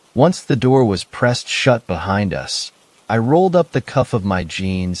 Once the door was pressed shut behind us, I rolled up the cuff of my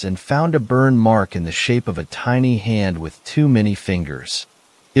jeans and found a burn mark in the shape of a tiny hand with too many fingers.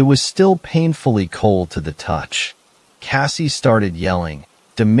 It was still painfully cold to the touch. Cassie started yelling,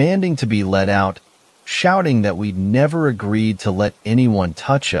 demanding to be let out, shouting that we'd never agreed to let anyone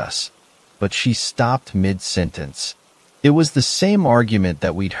touch us. But she stopped mid-sentence. It was the same argument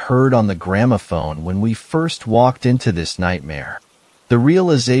that we'd heard on the gramophone when we first walked into this nightmare. The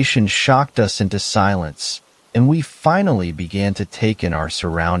realization shocked us into silence, and we finally began to take in our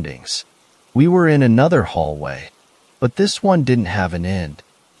surroundings. We were in another hallway, but this one didn't have an end.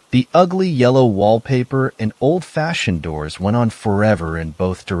 The ugly yellow wallpaper and old-fashioned doors went on forever in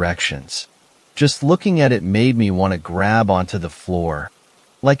both directions. Just looking at it made me want to grab onto the floor.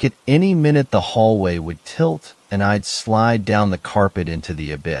 Like at any minute the hallway would tilt and I'd slide down the carpet into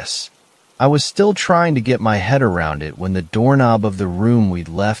the abyss. I was still trying to get my head around it when the doorknob of the room we'd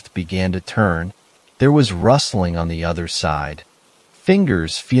left began to turn. There was rustling on the other side,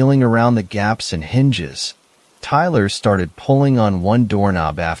 fingers feeling around the gaps and hinges. Tyler started pulling on one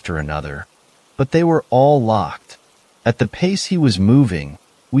doorknob after another, but they were all locked. At the pace he was moving,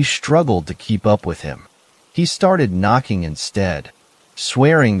 we struggled to keep up with him. He started knocking instead,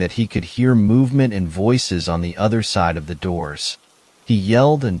 swearing that he could hear movement and voices on the other side of the doors. He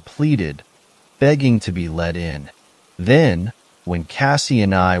yelled and pleaded, begging to be let in. Then, when Cassie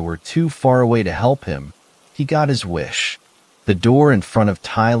and I were too far away to help him, he got his wish. The door in front of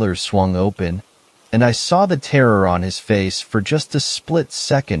Tyler swung open, and I saw the terror on his face for just a split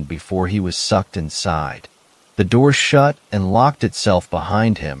second before he was sucked inside. The door shut and locked itself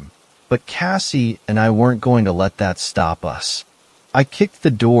behind him, but Cassie and I weren't going to let that stop us. I kicked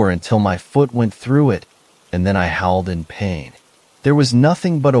the door until my foot went through it, and then I howled in pain. There was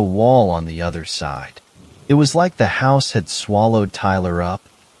nothing but a wall on the other side. It was like the house had swallowed Tyler up.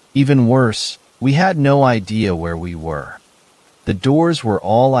 Even worse, we had no idea where we were. The doors were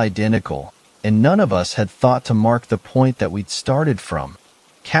all identical, and none of us had thought to mark the point that we'd started from.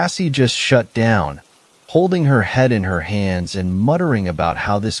 Cassie just shut down, holding her head in her hands and muttering about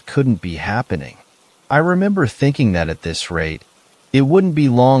how this couldn't be happening. I remember thinking that at this rate, it wouldn't be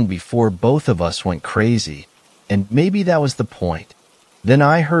long before both of us went crazy, and maybe that was the point. Then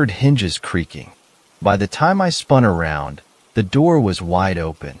I heard hinges creaking. By the time I spun around, the door was wide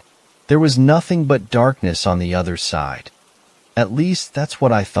open. There was nothing but darkness on the other side. At least that's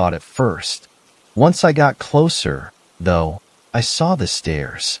what I thought at first. Once I got closer, though, I saw the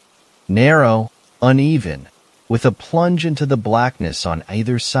stairs. Narrow, uneven, with a plunge into the blackness on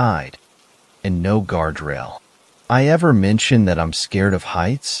either side, and no guardrail. I ever mentioned that I'm scared of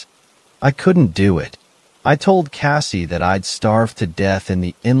heights? I couldn't do it. I told Cassie that I'd starve to death in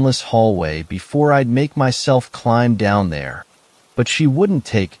the endless hallway before I'd make myself climb down there, but she wouldn't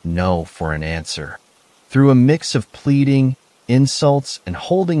take no for an answer. Through a mix of pleading, insults, and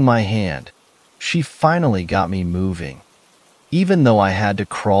holding my hand, she finally got me moving. Even though I had to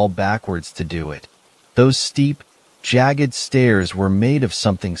crawl backwards to do it, those steep, jagged stairs were made of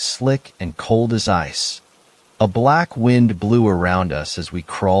something slick and cold as ice. A black wind blew around us as we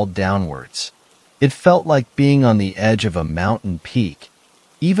crawled downwards. It felt like being on the edge of a mountain peak,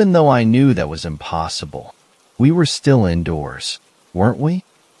 even though I knew that was impossible. We were still indoors, weren't we?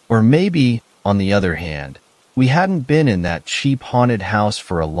 Or maybe, on the other hand, we hadn't been in that cheap haunted house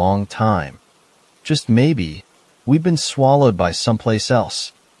for a long time. Just maybe, we'd been swallowed by someplace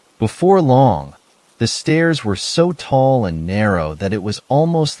else. Before long, the stairs were so tall and narrow that it was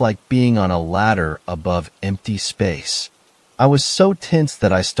almost like being on a ladder above empty space. I was so tense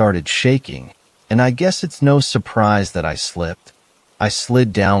that I started shaking, and I guess it's no surprise that I slipped. I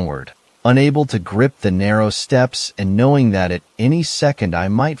slid downward, unable to grip the narrow steps and knowing that at any second I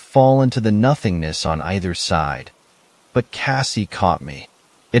might fall into the nothingness on either side. But Cassie caught me.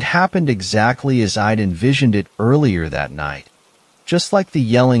 It happened exactly as I'd envisioned it earlier that night, just like the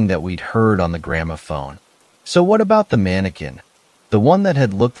yelling that we'd heard on the gramophone. So what about the mannequin? The one that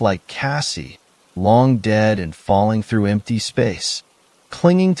had looked like Cassie, long dead and falling through empty space.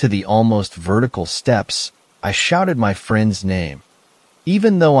 Clinging to the almost vertical steps, I shouted my friend's name,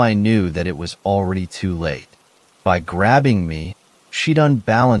 even though I knew that it was already too late. By grabbing me, she'd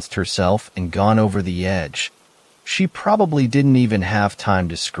unbalanced herself and gone over the edge. She probably didn't even have time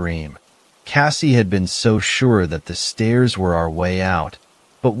to scream. Cassie had been so sure that the stairs were our way out,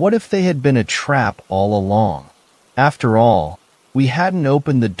 but what if they had been a trap all along? After all, we hadn't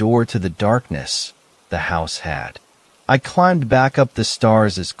opened the door to the darkness. The house had. I climbed back up the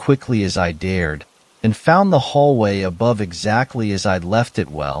stairs as quickly as I dared, and found the hallway above exactly as I'd left it.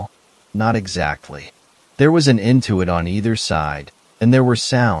 Well, not exactly. There was an end to it on either side, and there were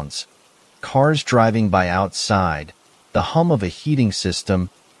sounds. Cars driving by outside, the hum of a heating system,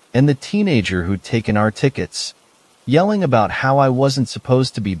 and the teenager who'd taken our tickets, yelling about how I wasn't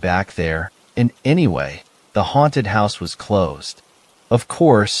supposed to be back there, and anyway, the haunted house was closed. Of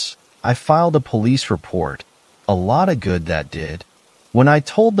course, I filed a police report. A lot of good that did. When I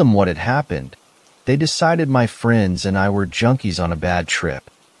told them what had happened, they decided my friends and I were junkies on a bad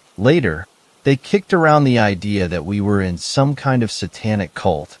trip. Later, they kicked around the idea that we were in some kind of satanic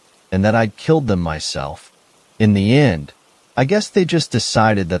cult and that I'd killed them myself. In the end, I guess they just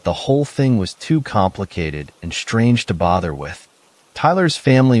decided that the whole thing was too complicated and strange to bother with. Tyler's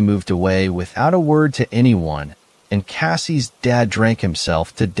family moved away without a word to anyone, and Cassie's dad drank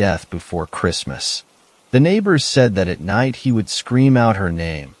himself to death before Christmas. The neighbors said that at night he would scream out her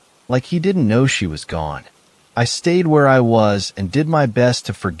name, like he didn't know she was gone. I stayed where I was and did my best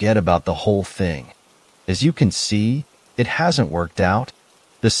to forget about the whole thing. As you can see, it hasn't worked out.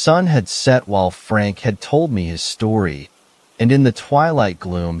 The sun had set while Frank had told me his story, and in the twilight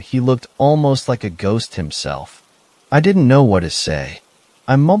gloom he looked almost like a ghost himself. I didn't know what to say.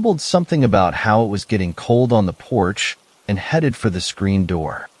 I mumbled something about how it was getting cold on the porch and headed for the screen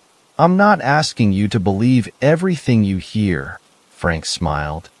door. I'm not asking you to believe everything you hear, Frank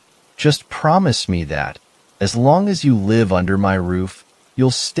smiled. Just promise me that, as long as you live under my roof, you'll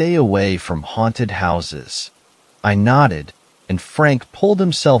stay away from haunted houses. I nodded, and Frank pulled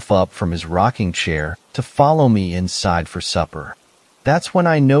himself up from his rocking chair to follow me inside for supper. That's when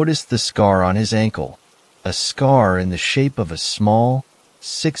I noticed the scar on his ankle, a scar in the shape of a small,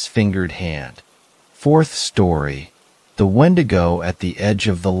 six-fingered hand. Fourth story. The Wendigo at the edge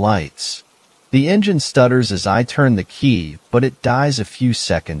of the lights. The engine stutters as I turn the key, but it dies a few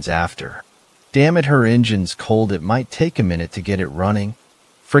seconds after. Damn it, her engine's cold. It might take a minute to get it running.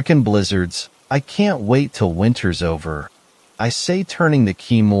 Frickin' blizzards. I can't wait till winter's over. I say, turning the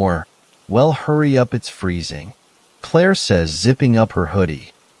key more. Well, hurry up, it's freezing. Claire says, zipping up her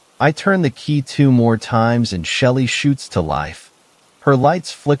hoodie. I turn the key 2 more times and Shelley shoots to life. Her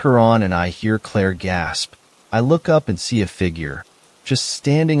lights flicker on and I hear Claire gasp. I look up and see a figure, just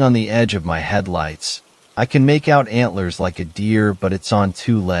standing on the edge of my headlights. I can make out antlers like a deer, but it's on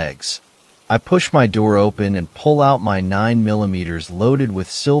 2 legs. I push my door open and pull out my 9mm loaded with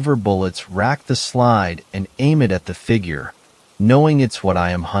silver bullets, rack the slide, and aim it at the figure, knowing it's what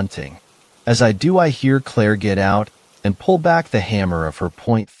I am hunting. As I do, I hear Claire get out and pull back the hammer of her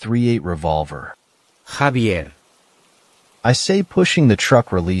 .38 revolver. Javier. I say, pushing the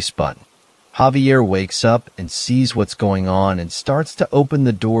truck release button. Javier wakes up and sees what's going on and starts to open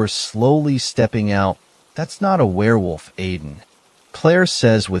the door, slowly stepping out. That's not a werewolf, Aiden, Claire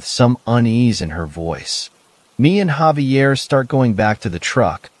says with some unease in her voice. Me and Javier start going back to the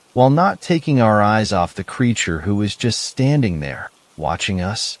truck, while not taking our eyes off the creature who is just standing there, watching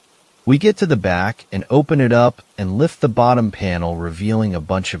us. We get to the back and open it up and lift the bottom panel, revealing a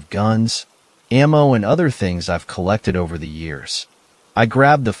bunch of guns, ammo, and other things I've collected over the years. I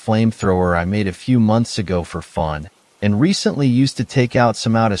grabbed the flamethrower I made a few months ago for fun, and recently used to take out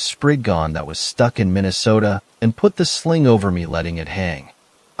some out of Spriggon that was stuck in Minnesota, and put the sling over me, letting it hang.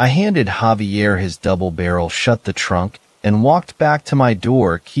 I handed Javier his double barrel, shut the trunk, and walked back to my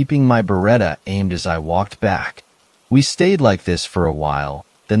door, keeping my Beretta aimed as I walked back. We stayed like this for a while,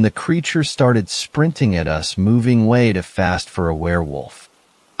 then the creature started sprinting at us, moving way too fast for a werewolf.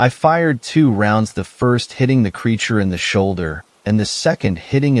 I fired 2 rounds, the first hitting the creature in the shoulder, and the second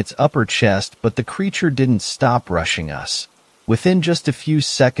hitting its upper chest, but the creature didn't stop rushing us. Within just a few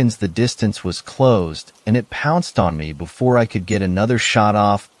seconds, the distance was closed, and it pounced on me before I could get another shot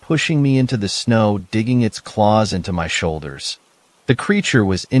off, pushing me into the snow, digging its claws into my shoulders. The creature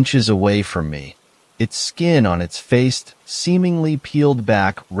was inches away from me, its skin on its face seemingly peeled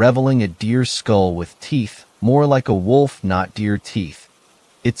back, revealing a deer skull with teeth, more like a wolf, not deer teeth.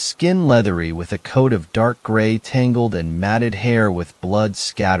 Its skin leathery with a coat of dark gray, tangled and matted hair with blood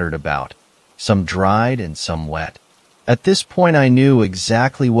scattered about, some dried and some wet. At this point I knew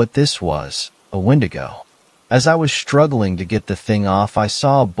exactly what this was, a Wendigo. As I was struggling to get the thing off, I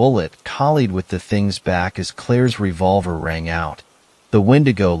saw a bullet collied with the thing's back as Claire's revolver rang out. The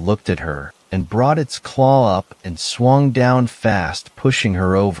Wendigo looked at her and brought its claw up and swung down fast, pushing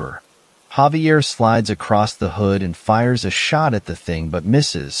her over. Javier slides across the hood and fires a shot at the thing but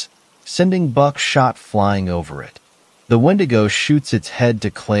misses, sending buckshot flying over it. The Wendigo shoots its head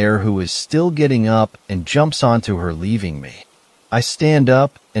to Claire, who is still getting up, and jumps onto her, leaving me. I stand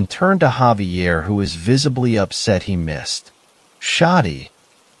up and turn to Javier, who is visibly upset he missed. "Shoddy,"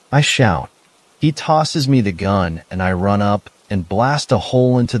 I shout. He tosses me the gun, and I run up and blast a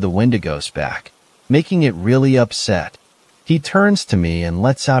hole into the Wendigo's back, making it really upset. He turns to me and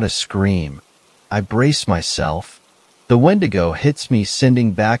lets out a scream. I brace myself. The Wendigo hits me,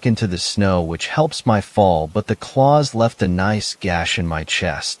 sending back into the snow, which helps my fall, but the claws left a nice gash in my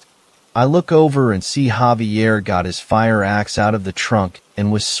chest. I look over and see Javier got his fire axe out of the trunk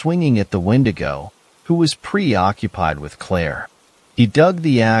and was swinging at the Wendigo, who was preoccupied with Claire. He dug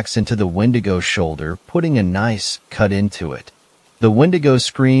the axe into the Wendigo's shoulder, putting a nice cut into it. The Wendigo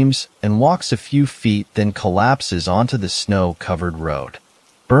screams and walks a few feet, then collapses onto the snow-covered road.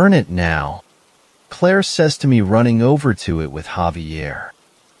 "Burn it now," Claire says to me, running over to it with Javier.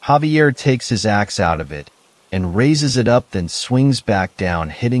 Javier takes his axe out of it and raises it up, then swings back down,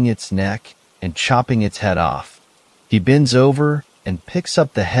 hitting its neck and chopping its head off. He bends over and picks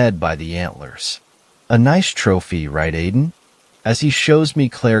up the head by the antlers. "A nice trophy, right, Aiden?" As he shows me,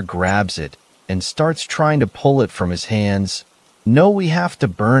 Claire grabs it and starts trying to pull it from his hands. "No, we have to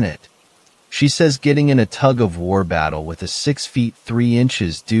burn it," she says, getting in a tug-of-war battle with a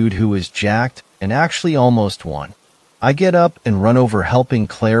 6'3" dude who is jacked and actually almost won. I get up and run over, helping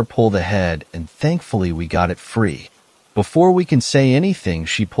Claire pull the head, and thankfully we got it free. Before we can say anything,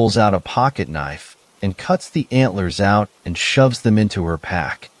 she pulls out a pocket knife and cuts the antlers out and shoves them into her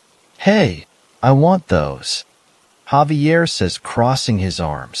pack. "Hey, I want those," Javier says, crossing his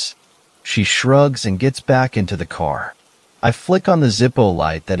arms. She shrugs and gets back into the car. I flick on the Zippo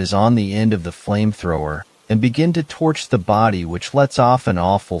light that is on the end of the flamethrower and begin to torch the body, which lets off an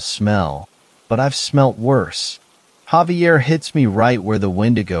awful smell, but I've smelt worse. Javier hits me right where the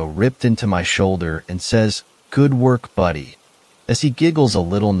Wendigo ripped into my shoulder and says, "Good work, buddy," as he giggles a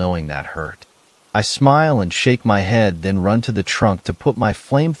little, knowing that hurt. I smile and shake my head, then run to the trunk to put my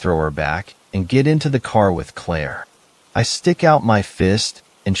flamethrower back and get into the car with Claire. I stick out my fist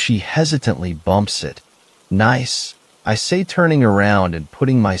and she hesitantly bumps it. "Nice," I say, turning around and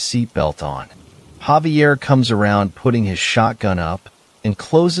putting my seatbelt on. Javier comes around, putting his shotgun up, and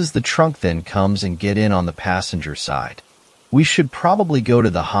closes the trunk, then comes and get in on the passenger side. "We should probably go to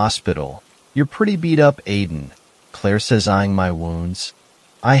the hospital. You're pretty beat up, Aiden," Claire says, eyeing my wounds.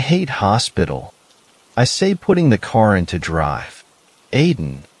 "I hate hospital," I say, putting the car into drive.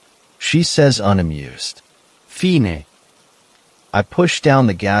 "Aiden," she says, unamused. Fine. I push down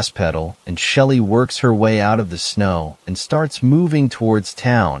the gas pedal, and Shelley works her way out of the snow and starts moving towards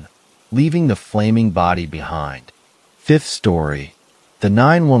town, leaving the flaming body behind. Fifth story. The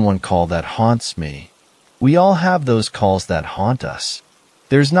 911 call that haunts me. We all have those calls that haunt us.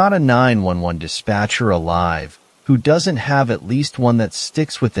 There's not a 911 dispatcher alive who doesn't have at least one that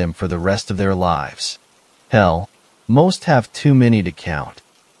sticks with them for the rest of their lives. Hell, most have too many to count.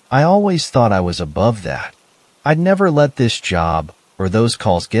 I always thought I was above that. I'd never let this job or those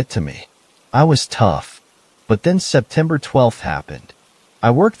calls get to me. I was tough. But then September 12th happened.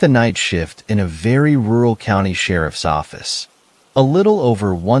 I worked the night shift in a very rural county sheriff's office. A little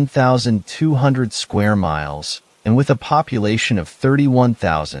over 1,200 square miles, and with a population of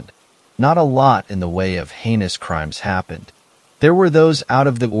 31,000, not a lot in the way of heinous crimes happened. There were those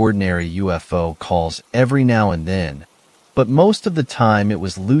out-of-the-ordinary UFO calls every now and then, but most of the time it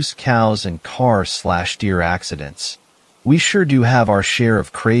was loose cows and car/deer accidents. We sure do have our share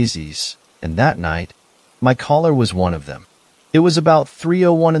of crazies, and that night, my caller was one of them. It was about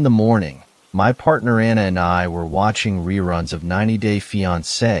 3:01 in the morning. My partner Anna and I were watching reruns of 90 Day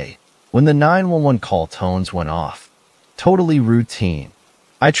Fiancé when the 911 call tones went off. Totally routine.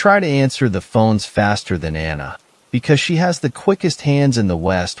 I try to answer the phones faster than Anna because she has the quickest hands in the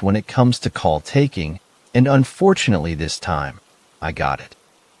West when it comes to call taking, and unfortunately this time, I got it.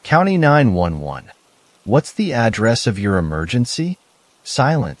 County 911. What's the address of your emergency?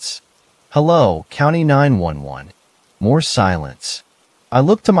 Silence. Hello, County 911. More silence. I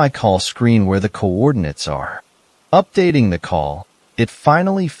look to my call screen where the coordinates are. Updating the call, it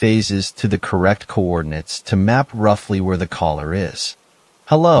finally phases to the correct coordinates to map roughly where the caller is.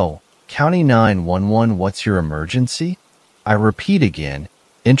 Hello, County 911, what's your emergency? I repeat again,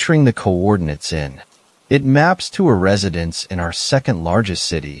 entering the coordinates in. It maps to a residence in our second largest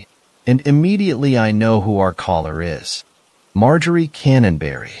city, and immediately I know who our caller is. Marjorie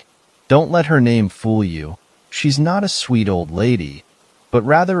Cannonberry. Don't let her name fool you. She's not a sweet old lady, but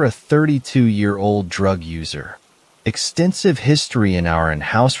rather a 32-year-old drug user. Extensive history in our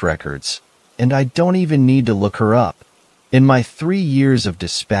in-house records, and I don't even need to look her up. In my 3 years of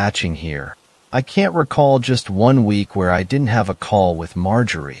dispatching here, I can't recall just 1 week where I didn't have a call with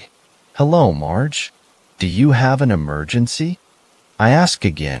Marjorie. Hello, Marge. Do you have an emergency? I ask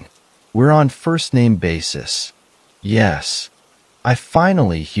again. We're on first-name basis. Yes. I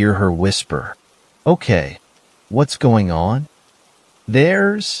finally hear her whisper. Okay, what's going on?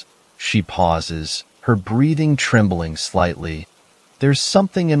 She pauses, her breathing trembling slightly. There's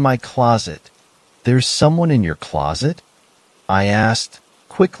something in my closet. There's someone in your closet? I asked,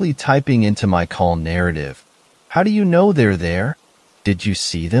 quickly typing into my call narrative. How do you know they're there? Did you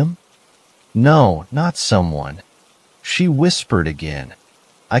see them? No, not someone. She whispered again.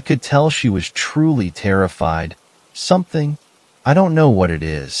 I could tell she was truly terrified. Something. I don't know what it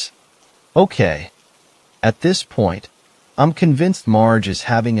is. Okay. At this point, I'm convinced Marge is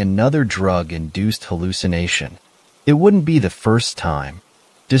having another drug-induced hallucination. It wouldn't be the first time.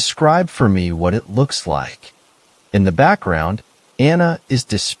 Describe for me what it looks like. In the background, Anna is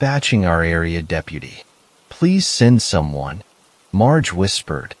dispatching our area deputy. Please send someone. Marge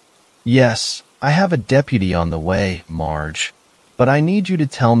whispered. Yes, I have a deputy on the way, Marge, but I need you to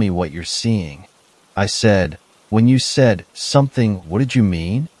tell me what you're seeing. I said, when you said something, what did you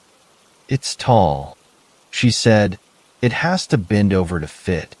mean? It's tall. She said, it has to bend over to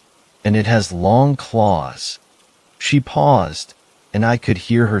fit, and it has long claws. She paused, and I could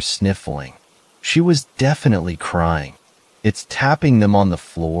hear her sniffling. She was definitely crying. It's tapping them on the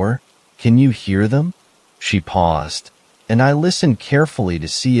floor. Can you hear them? She paused, and I listened carefully to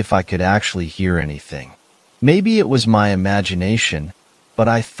see if I could actually hear anything. Maybe it was my imagination, but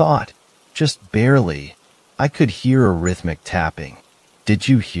I thought, just barely, I could hear a rhythmic tapping. Did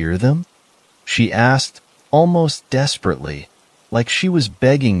you hear them? She asked, almost desperately, like she was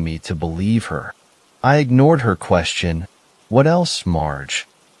begging me to believe her. I ignored her question. What else, Marge?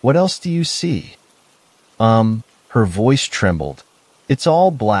 What else do you see? Her voice trembled. It's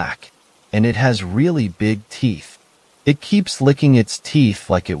all black, and it has really big teeth. It keeps licking its teeth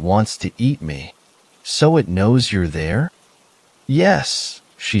like it wants to eat me. So it knows you're there? Yes,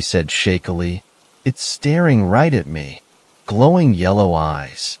 she said shakily. It's staring right at me, glowing yellow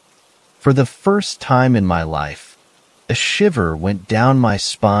eyes. For the first time in my life, a shiver went down my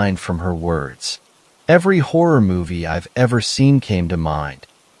spine from her words. Every horror movie I've ever seen came to mind.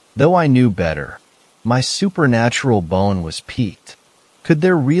 Though I knew better, my supernatural bone was piqued. Could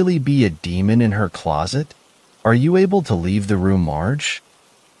there really be a demon in her closet? Are you able to leave the room, Marge?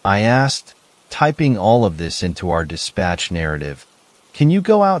 I asked, typing all of this into our dispatch narrative. Can you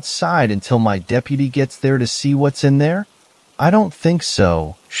go outside until my deputy gets there to see what's in there? I don't think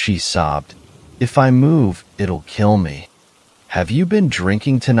so, she sobbed. If I move, it'll kill me. Have you been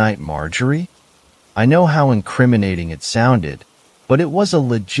drinking tonight, Marjorie? I know how incriminating it sounded, but it was a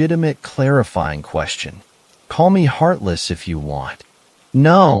legitimate clarifying question. Call me heartless if you want.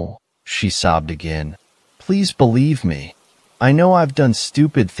 No, she sobbed again. Please believe me. I know I've done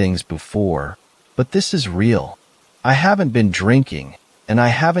stupid things before, but this is real. I haven't been drinking, and I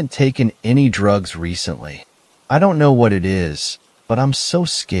haven't taken any drugs recently. I don't know what it is, but I'm so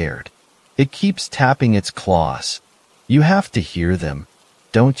scared. It keeps tapping its claws. You have to hear them,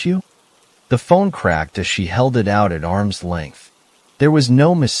 don't you? The phone cracked as she held it out at arm's length. There was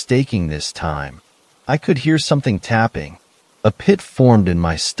no mistaking this time. I could hear something tapping. A pit formed in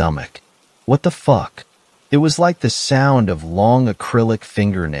my stomach. What the fuck? It was like the sound of long acrylic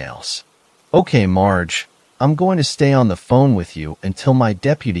fingernails. Okay, Marge, I'm going to stay on the phone with you until my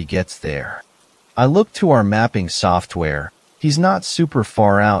deputy gets there. I looked to our mapping software. He's not super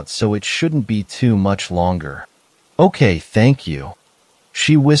far out, so it shouldn't be too much longer. Okay, thank you.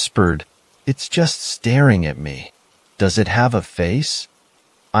 She whispered, It's just staring at me. Does it have a face?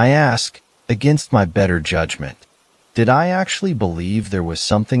 I asked, against my better judgment. Did I actually believe there was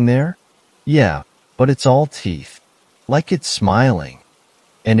something there? Yeah, but it's all teeth. Like it's smiling.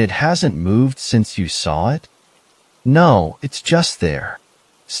 And it hasn't moved since you saw it? No, it's just there.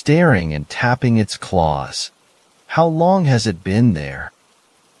 Staring and tapping its claws. How long has it been there?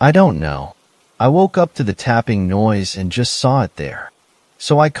 I don't know. I woke up to the tapping noise and just saw it there.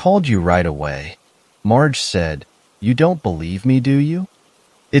 So I called you right away. Marge said, You don't believe me, do you?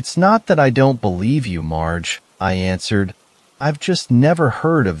 It's not that I don't believe you, Marge, I answered. I've just never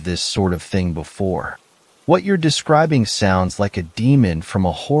heard of this sort of thing before. What you're describing sounds like a demon from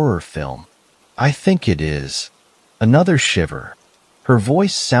a horror film. I think it is. Another shiver. Her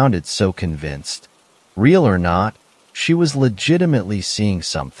voice sounded so convinced. Real or not, she was legitimately seeing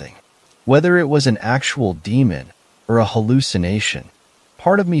something. Whether it was an actual demon or a hallucination,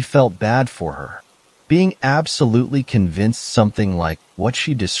 part of me felt bad for her. Being absolutely convinced something like what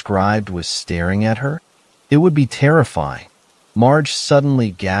she described was staring at her, it would be terrifying. Marge suddenly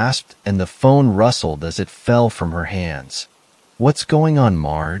gasped and the phone rustled as it fell from her hands. What's going on,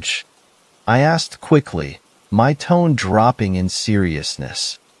 Marge? I asked quickly, my tone dropping in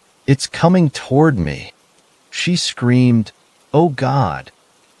seriousness. It's coming toward me. She screamed, Oh God,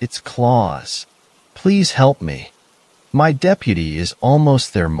 it's claws. Please help me. My deputy is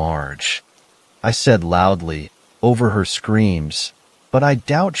almost there, Marge. I said loudly, over her screams, but I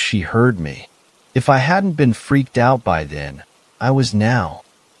doubt she heard me. If I hadn't been freaked out by then, I was now.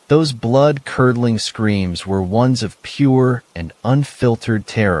 Those blood-curdling screams were ones of pure and unfiltered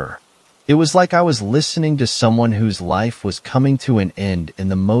terror. It was like I was listening to someone whose life was coming to an end in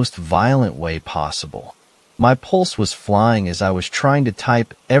the most violent way possible. My pulse was flying as I was trying to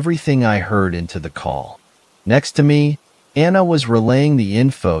type everything I heard into the call. Next to me, Anna was relaying the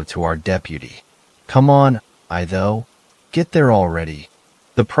info to our deputy. Come on, Ido. Get there already.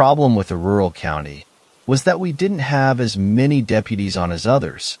 The problem with a rural county was that we didn't have as many deputies on as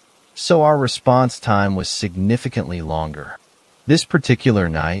others, so our response time was significantly longer. This particular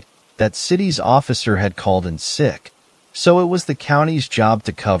night, that city's officer had called in sick, so it was the county's job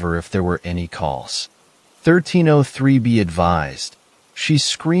to cover if there were any calls. 1303 be advised. She's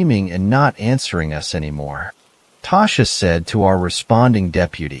screaming and not answering us anymore. Tasha said to our responding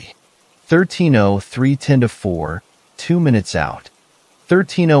deputy. 1303 10 to 4, 2 minutes out.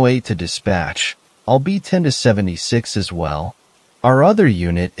 1308 to dispatch. I'll be 10 to 76 as well. Our other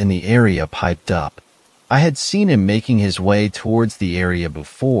unit in the area piped up. I had seen him making his way towards the area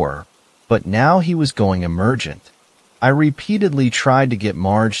before, but now he was going emergent. I repeatedly tried to get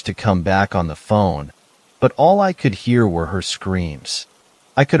Marge to come back on the phone, but all I could hear were her screams.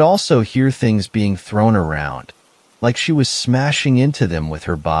 I could also hear things being thrown around, like she was smashing into them with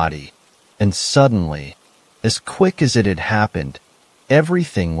her body. And suddenly, as quick as it had happened,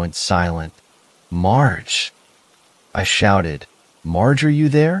 everything went silent. Marge! I shouted. Marge, are you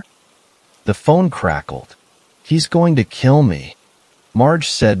there? The phone crackled. He's going to kill me. Marge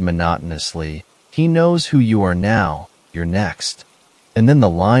said monotonously, He knows who you are now. You're next. And then the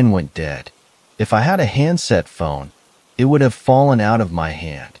line went dead. If I had a handset phone, it would have fallen out of my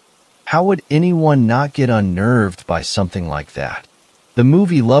hand. How would anyone not get unnerved by something like that? The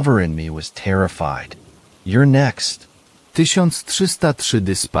movie lover in me was terrified. You're next. 1303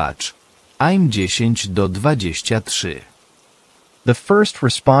 dyspatch. I'm 10 do 23. The first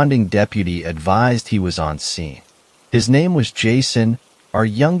responding deputy advised he was on scene. His name was Jason, our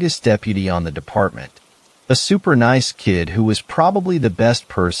youngest deputy on the department. A super nice kid who was probably the best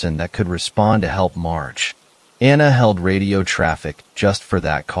person that could respond to help Marge. Anna held radio traffic just for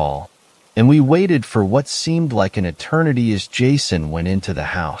that call, and we waited for what seemed like an eternity as Jason went into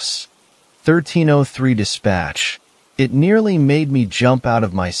the house. 1303 dispatch. It nearly made me jump out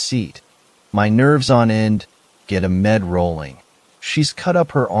of my seat. My nerves on end. Get a med rolling. She's cut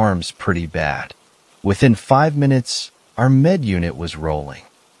up her arms pretty bad. Within 5 minutes, our med unit was rolling.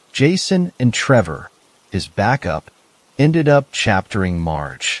 Jason and Trevor, his backup, ended up chaptering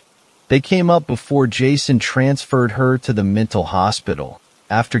Marge. They came up before Jason transferred her to the mental hospital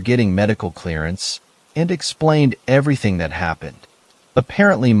after getting medical clearance and explained everything that happened.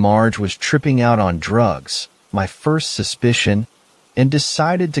 Apparently Marge was tripping out on drugs, my first suspicion, and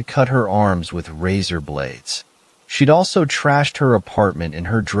decided to cut her arms with razor blades. She'd also trashed her apartment in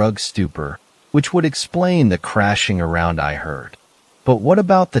her drug stupor, which would explain the crashing around I heard. But what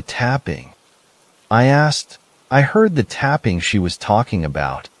about the tapping? I asked. I heard the tapping she was talking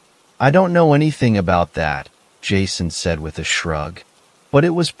about. I don't know anything about that, Jason said with a shrug. But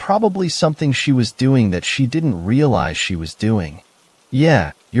it was probably something she was doing that she didn't realize she was doing.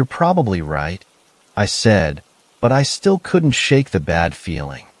 Yeah, you're probably right, I said, but I still couldn't shake the bad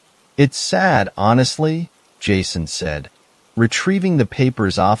feeling. It's sad, honestly, Jason said, retrieving the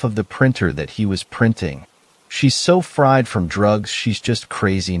papers off of the printer that he was printing. She's so fried from drugs she's just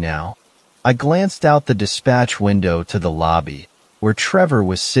crazy now. I glanced out the dispatch window to the lobby, where Trevor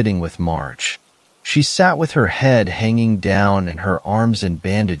was sitting with Marge. She sat with her head hanging down and her arms in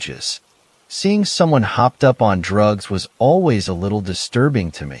bandages. Seeing someone hopped up on drugs was always a little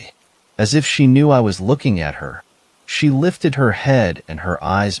disturbing to me. As if she knew I was looking at her, she lifted her head and her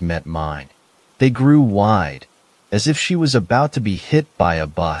eyes met mine. They grew wide, as if she was about to be hit by a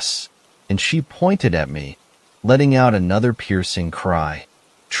bus, and she pointed at me, letting out another piercing cry.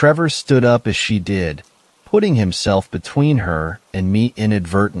 Trevor stood up as she did, putting himself between her and me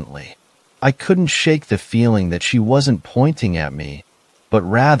inadvertently. I couldn't shake the feeling that she wasn't pointing at me, but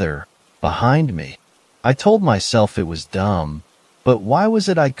rather behind me. I told myself it was dumb, but why was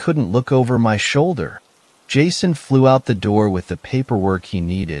it I couldn't look over my shoulder? Jason flew out the door with the paperwork he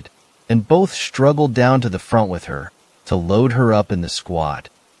needed, and both struggled down to the front with her to load her up in the squad.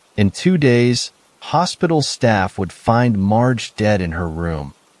 In 2 days, hospital staff would find Marge dead in her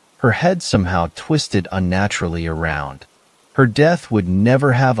room, her head somehow twisted unnaturally around. Her death would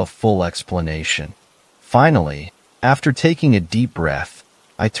never have a full explanation. Finally, after taking a deep breath,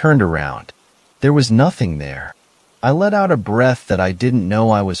 I turned around. There was nothing there. I let out a breath that I didn't know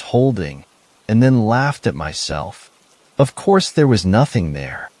I was holding, and then laughed at myself. Of course there was nothing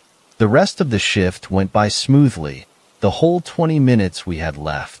there. The rest of the shift went by smoothly, the whole 20 minutes we had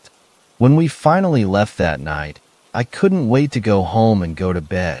left. When we finally left that night, I couldn't wait to go home and go to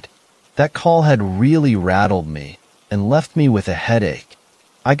bed. That call had really rattled me and left me with a headache.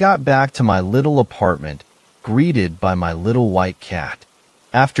 I got back to my little apartment, greeted by my little white cat.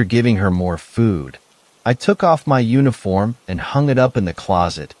 After giving her more food, I took off my uniform and hung it up in the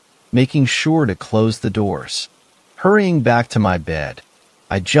closet, making sure to close the doors. Hurrying back to my bed,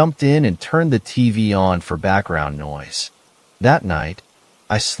 I jumped in and turned the TV on for background noise. That night,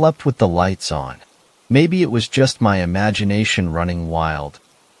 I slept with the lights on. Maybe it was just my imagination running wild,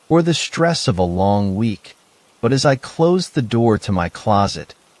 or the stress of a long week, but as I closed the door to my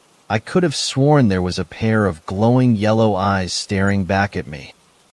closet, I could have sworn there was a pair of glowing yellow eyes staring back at me.